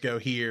 so let's go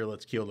here.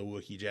 Let's kill the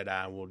Wookiee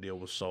Jedi, and we'll deal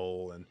with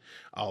Soul and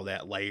all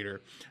that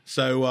later.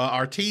 So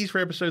our tease for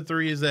episode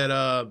 3 is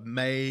that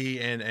May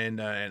and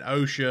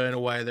Osha, in a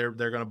way, they're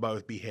going to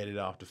both be headed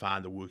off to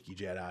find the Wookiee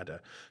Jedi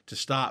to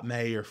stop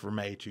May, or for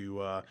May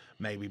to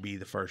maybe be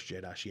the first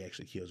Jedi she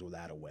actually kills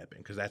without a weapon,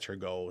 because that's her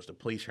goal, is to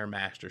please her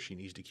master. She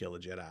needs to kill a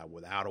Jedi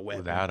without a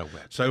weapon. Without a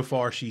weapon. So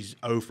far, she's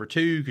 0 for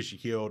 2 because she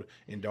killed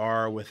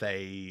Indara with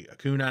a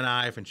kunai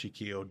knife, and she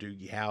killed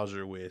Doogie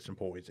Howser with some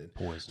poison.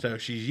 So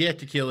she's yet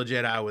to kill a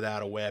Jedi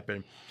without a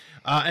weapon.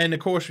 And of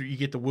course, you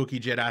get the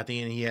Wookiee Jedi at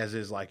the end. He has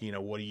his like,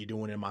 what are you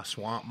doing in my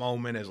swamp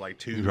moment? As like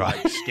two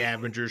like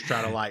scavengers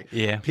try to like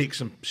pick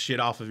some shit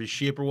off of his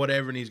ship or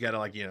whatever, and he's got to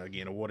like,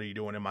 again, what are you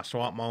doing in my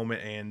swamp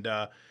moment? And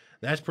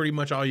that's pretty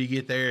much all you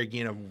get there.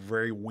 Again, a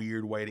very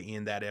weird way to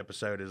end that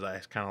episode, is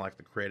it's kind of like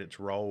the credits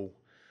roll.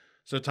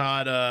 So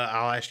Todd,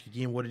 I'll ask you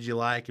again, what did you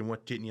like and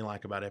what didn't you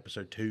like about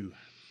episode 2?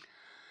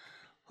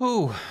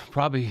 Oh,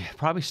 probably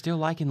still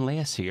liking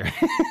less here.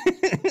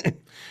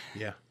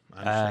 Yeah, I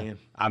understand.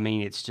 I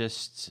mean, it's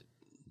just,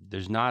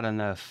 there's not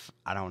enough,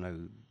 I don't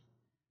know,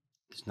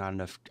 there's not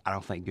enough, I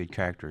don't think, good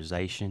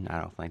characterization. I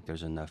don't think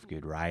there's enough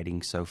good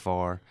writing so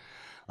far.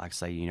 Like I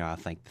say, I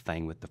think the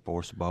thing with the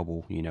Force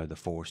bubble, the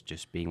Force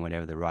just being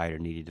whatever the writer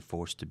needed the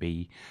Force to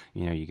be.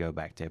 You go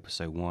back to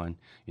episode 1,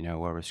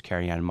 where was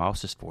Carrie-Anne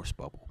Moss's Force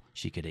bubble?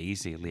 She could have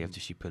easily lived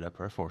if she put up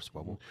her Force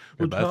bubble.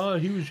 Well,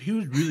 Todd, he was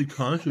really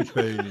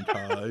concentrating,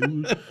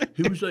 Todd.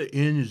 He was like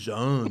in his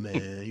zone,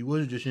 man. He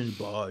wasn't just in the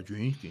bar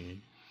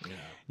drinking.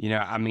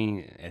 Yeah. I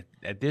mean,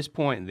 at this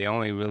point, the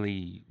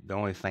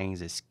only things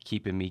that's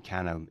keeping me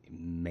kind of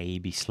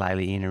maybe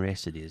slightly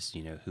interested is,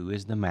 who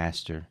is the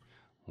master?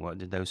 What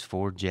did those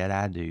 4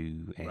 Jedi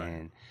do?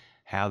 And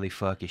how the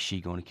fuck is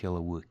she going to kill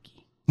a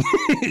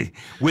Wookiee?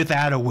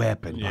 Without a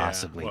weapon,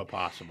 possibly. Well,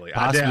 possibly.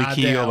 Possibly I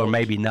kill doubt, or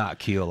maybe not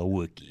kill a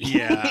Wookiee.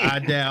 Yeah, I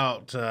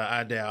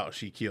doubt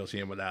she kills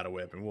him without a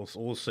weapon.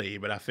 We'll see,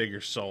 but I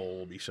figure Soul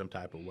will be some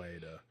type of way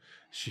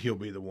he'll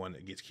be the one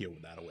that gets killed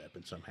without a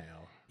weapon somehow.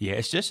 Yeah,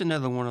 it's just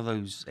another one of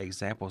those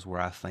examples where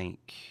I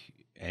think,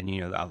 and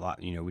a lot,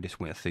 we just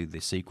went through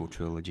the sequel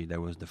trilogy. There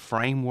was the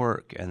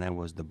framework and there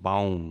was the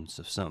bones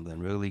of something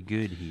really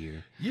good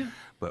here. Yeah.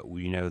 But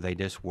they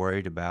just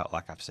worried about,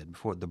 like I've said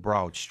before, the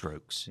broad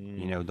strokes.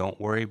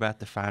 Don't worry about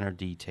the finer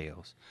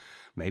details.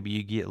 Maybe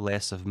you get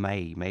less of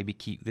May. Maybe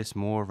keep this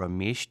more of a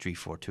mystery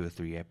for 2 or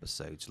 3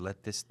 episodes.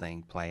 Let this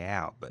thing play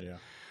out. But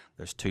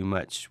there's too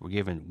much.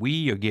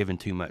 We are given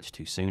too much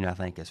too soon, I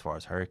think, as far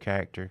as her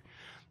character.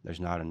 There's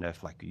not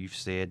enough, like you've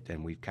said,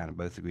 and we've kind of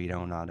both agreed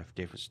on, not enough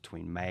difference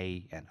between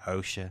May and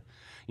Osha.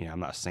 I'm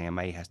not saying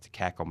May has to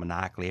cackle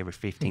maniacally every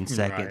 15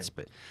 seconds,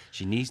 but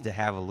she needs to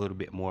have a little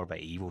bit more of an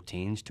evil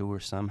tinge to her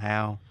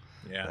somehow.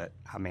 Yeah. But,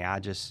 I mean,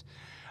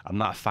 I'm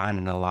not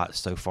finding a lot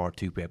so far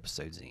 2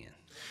 episodes in.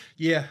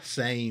 Yeah,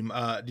 same.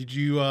 Do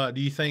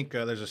you think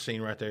there's a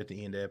scene right there at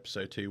the end of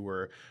episode 2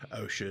 where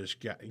Osha's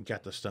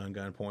got the stun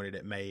gun pointed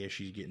at May as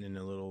she's getting in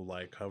a little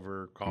like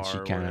hover car? And she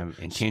kind of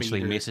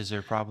intentionally misses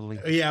her, probably.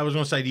 Yeah, I was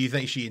gonna say, do you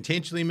think she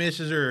intentionally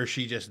misses her, or is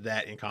she just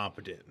that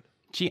incompetent?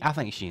 I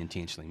think she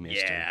intentionally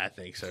missed her. Yeah, I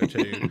think so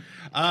too.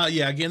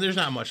 Again, there's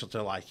not much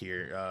to like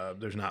here.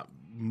 There's not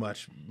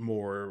much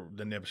more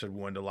than episode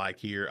 1 to like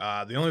here.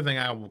 The only thing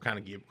I will kind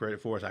of give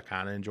credit for is I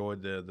kind of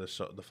enjoyed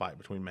the fight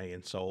between May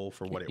and Soul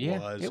for what it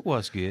was. It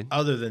was good.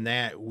 Other than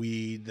that,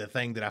 the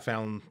things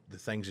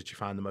that you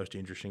find the most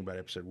interesting about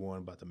episode 1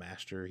 about the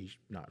Master, he's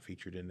not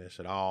featured in this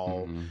at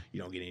all. Mm-hmm.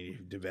 You don't get any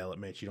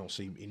development. You don't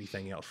see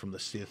anything else from the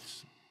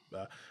Siths.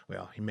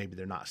 Maybe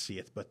they're not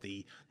Sith, but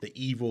the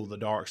evil, the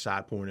dark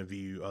side point of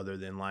view, other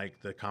than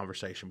like the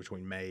conversation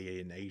between May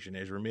and Asian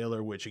Ezra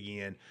Miller, which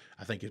again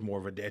I think is more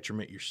of a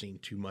detriment. You're seeing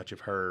too much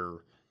of her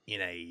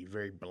in a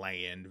very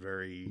bland,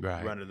 very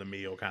run of the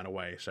mill kind of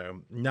way.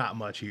 So not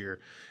much here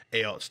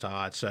else,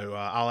 Todd. So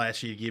I'll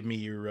ask you to give me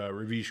your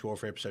review score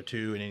for episode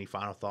 2 and any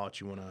final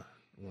thoughts you want to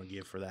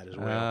give for that as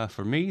well.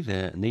 For me,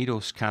 the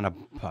Needles kind of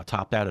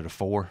topped out at a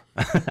 4.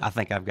 I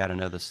think I've got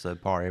another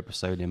subpar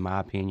episode in my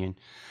opinion.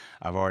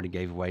 I've already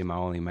gave away my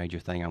only major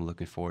thing I'm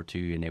looking forward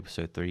to in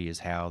episode 3 is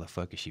how the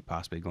fuck is she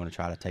possibly going to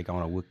try to take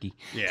on a Wookiee?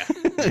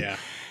 Yeah.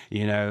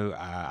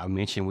 I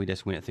mentioned we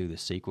just went through the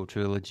sequel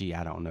trilogy.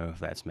 I don't know if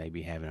that's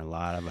maybe having a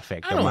lot of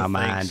effect on my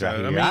mind right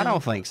here. I mean, I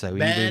don't think so.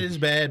 Bad is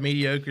bad,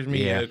 mediocre is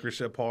mediocre,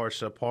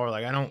 subpar.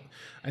 Like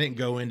I didn't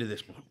go into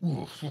this.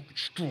 Fucking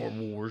Star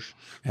Wars,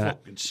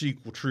 fucking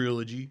sequel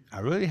trilogy.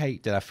 I really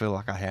hate that I feel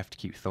like I have to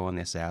keep throwing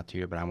this out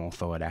here, but I'm gonna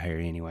throw it out here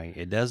anyway.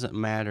 It doesn't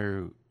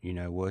matter,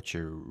 what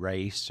your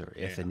race or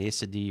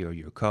ethnicity or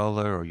your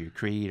color or your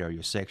creed or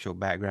your sexual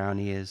background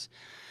is.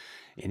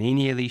 In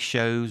any of these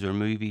shows or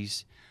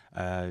movies,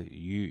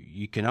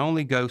 you can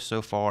only go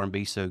so far and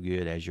be so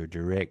good as your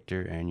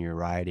director and your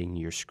writing,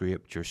 your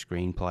script, your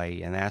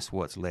screenplay, and that's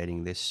what's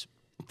letting this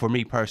for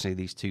me personally,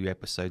 these 2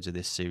 episodes of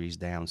this series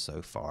down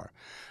so far.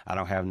 I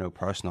don't have no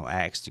personal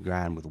axe to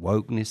grind with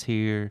wokeness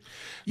here.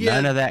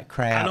 None of that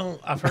crap.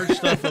 I've heard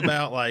stuff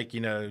about like,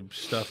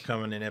 stuff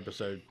coming in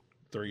episode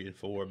 3 and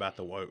 4 about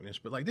the wokeness,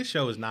 but like this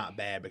show is not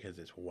bad because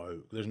it's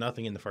woke. There's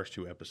nothing in the first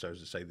 2 episodes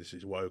that say this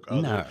is woke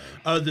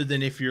other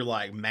than if you're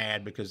like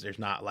mad because there's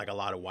not like a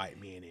lot of white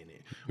men in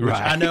it. Which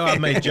I know I've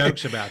made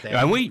jokes about that.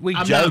 And we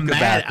joke about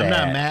that. I'm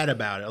not mad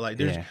about it. Like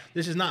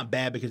this is not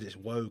bad because it's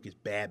woke. It's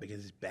bad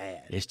because it's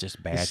bad. It's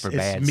just bad for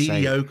bad sake. It's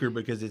mediocre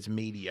because it's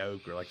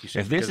mediocre. Like you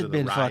said, if this had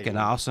been fucking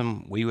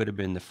awesome, we would have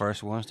been the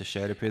first ones to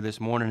show up here this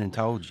morning and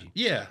told you.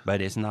 Yeah.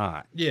 But it's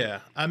not. Yeah.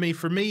 I mean,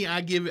 for me,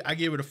 I give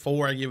it a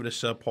 4. I give it a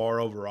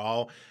subpar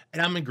overall.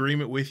 And I'm in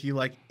agreement with you.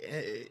 Like,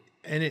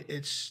 and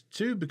it's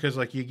too because,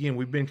 like, again,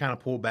 we've been kind of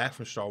pulled back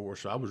from Star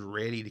Wars, so I was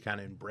ready to kind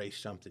of embrace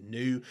something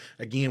new.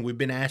 Again, we've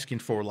been asking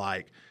for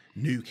like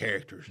new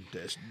characters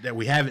that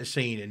we haven't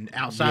seen and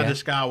outside the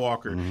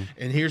Skywalker.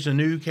 And here's the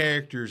new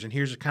characters, and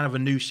here's a kind of a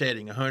new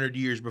setting 100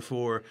 years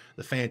before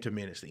the Phantom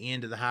Menace, the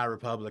end of the High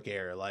Republic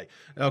era. Like,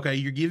 okay,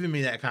 you're giving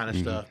me that kind of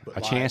stuff, but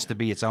a chance to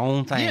be its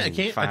own thing.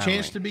 Yeah, a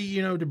chance to be,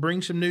 to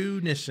bring some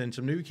newness and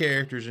some new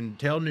characters and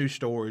tell new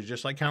stories,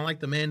 just like kind of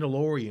like the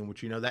Mandalorian,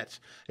 which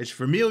it's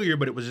familiar,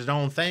 but it was its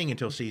own thing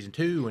until season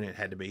 2, and it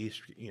had to be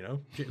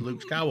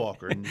Luke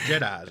Skywalker and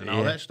Jedi's and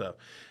all that stuff.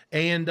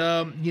 And,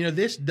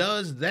 this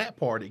does that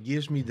part. It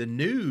gives me the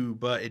new,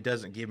 but it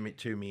doesn't give it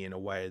to me in a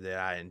way that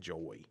I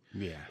enjoy.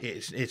 Yeah.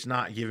 It's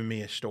not giving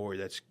me a story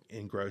that's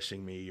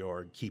engrossing me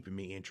or keeping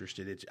me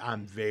interested. I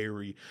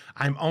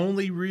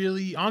only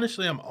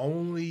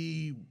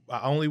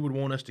would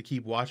want us to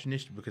keep watching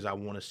this because I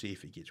want to see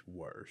if it gets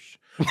worse.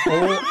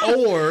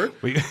 or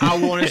I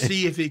want to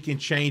see if it can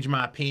change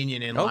my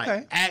opinion and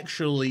like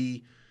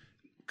actually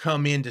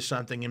come into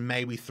something and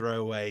maybe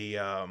throw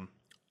a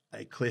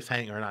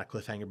cliffhanger, or not a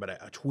cliffhanger, but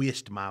a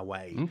twist my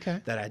way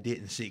that I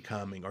didn't see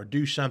coming, or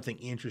do something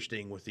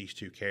interesting with these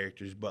 2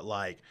 characters. But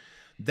like,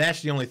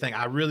 that's the only thing.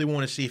 I really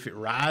want to see if it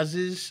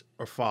rises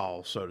or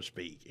falls, so to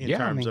speak, in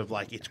terms of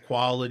like its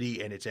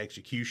quality and its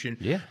execution.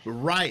 Yeah. But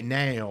right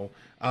now,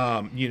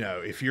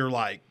 if you're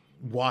like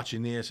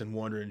watching this and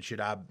wondering,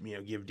 should I,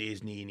 give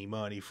Disney any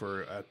money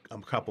for a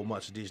couple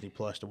months of Disney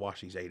Plus to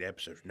watch these 8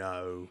 episodes?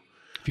 No.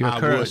 If you're a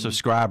current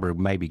subscriber,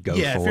 maybe go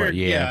for it.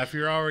 Yeah, if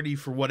you're already,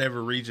 for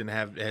whatever reason,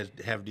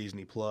 have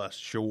Disney Plus,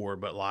 sure.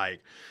 But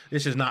like,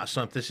 this is not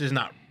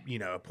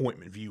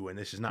appointment viewing.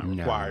 This is not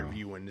required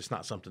viewing. It's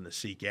not something to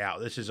seek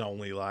out. This is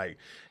only like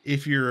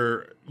if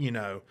you're,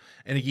 and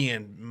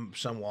again,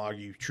 some will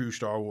argue true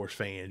Star Wars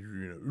fans,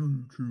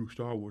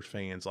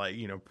 like,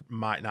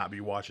 might not be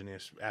watching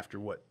this after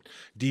what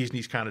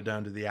Disney's kind of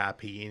done to the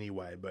IP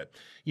anyway. But,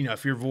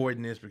 if you're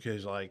avoiding this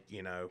because like,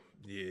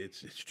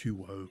 it's too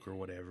woke or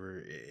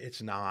whatever,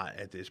 it's not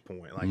at this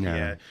point.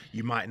 Like,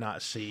 you might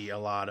not see a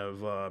lot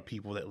of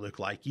people that look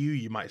like you.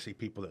 You might see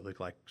people that look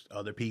like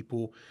other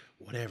people.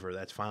 Whatever,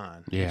 that's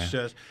fine. Yeah. It's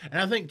just,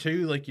 and I think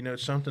too, like,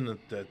 something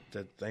to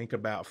think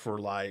about for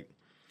like,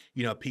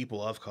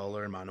 people of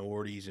color and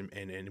minorities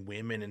and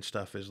women and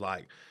stuff is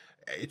like,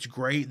 it's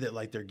great that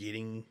like they're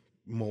getting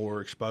more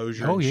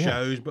exposure in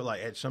shows, but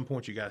like at some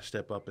point you got to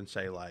step up and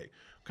say like,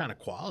 what kind of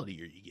quality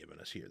are you giving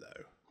us here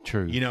though?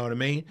 True. You know what I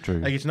mean? True.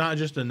 Like, it's not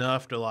just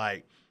enough to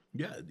like,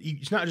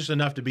 it's not just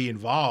enough to be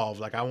involved.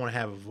 Like, I want to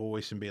have a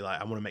voice and be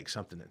like, I want to make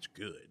something that's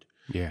good.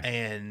 Yeah.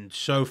 And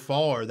so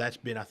far, that's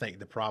been, I think,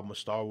 the problem with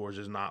Star Wars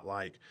is not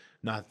that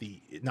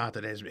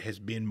it has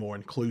been more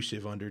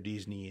inclusive under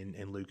Disney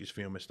and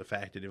Lucasfilm. It's the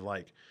fact that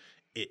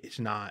it's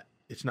not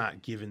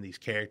giving these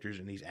characters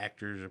and these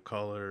actors of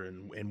color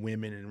and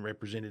women and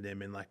represented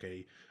them in like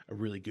a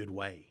really good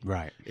way.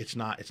 Right. It's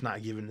not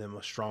giving them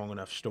a strong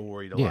enough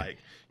story to like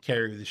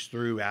carry this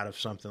through out of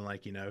something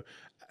like,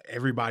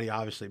 everybody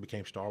obviously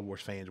became Star Wars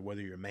fans,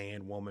 whether you're a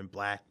man, woman,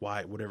 black,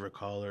 white, whatever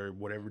color,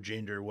 whatever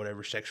gender,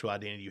 whatever sexual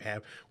identity you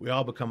have. We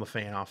all become a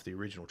fan off the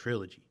original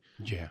trilogy.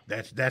 Yeah.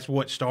 That's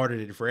what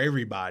started it for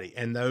everybody.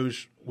 And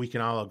those, we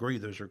can all agree,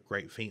 those are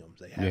great films.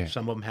 They have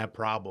some of them have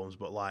problems,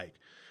 but like,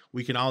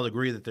 we can all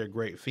agree that they're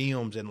great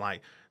films, and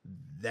like,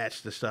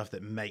 that's the stuff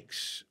that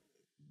makes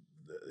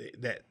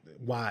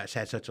why it's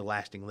had such a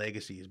lasting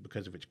legacy, is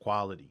because of its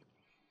quality.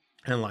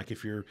 And like,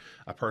 if you're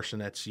a person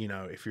that's,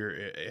 if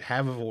you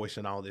have a voice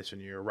in all this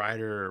and you're a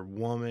writer or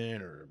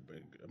woman or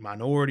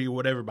minority or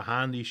whatever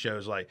behind these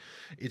shows, like,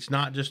 it's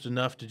not just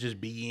enough to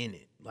just be in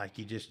it. Like,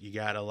 you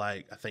gotta,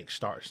 like, I think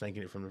start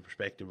thinking it from the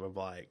perspective of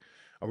like,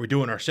 are we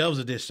doing ourselves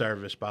a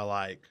disservice by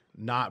like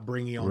not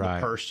bringing on the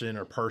person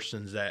or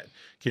persons that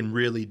can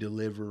really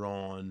deliver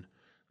on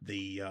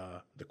the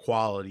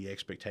quality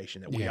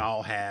expectation that we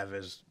all have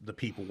as the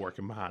people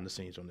working behind the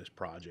scenes on this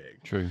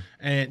project. True.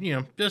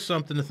 And, just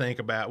something to think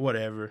about,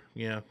 whatever.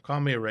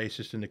 Call me a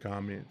racist in the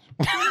comments.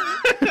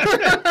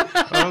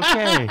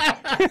 Okay.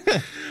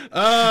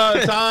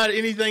 Todd,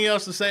 anything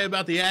else to say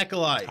about the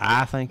Acolyte?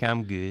 I think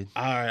I'm good.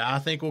 All right, I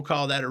think we'll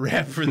call that a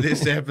wrap for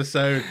this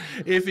episode.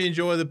 If you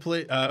enjoy the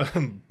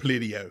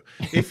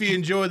if you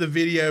enjoy the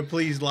video,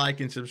 please like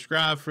and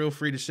subscribe. Feel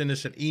free to send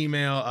us an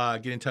email.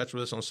 Get in touch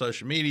with us on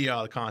social media.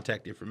 All the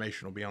contact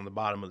information will be on the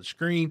bottom of the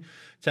screen.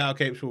 Towel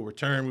Capes will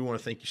return. We want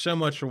to thank you so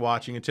much for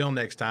watching. Until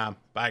next time,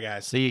 bye,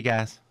 guys. See you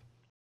guys.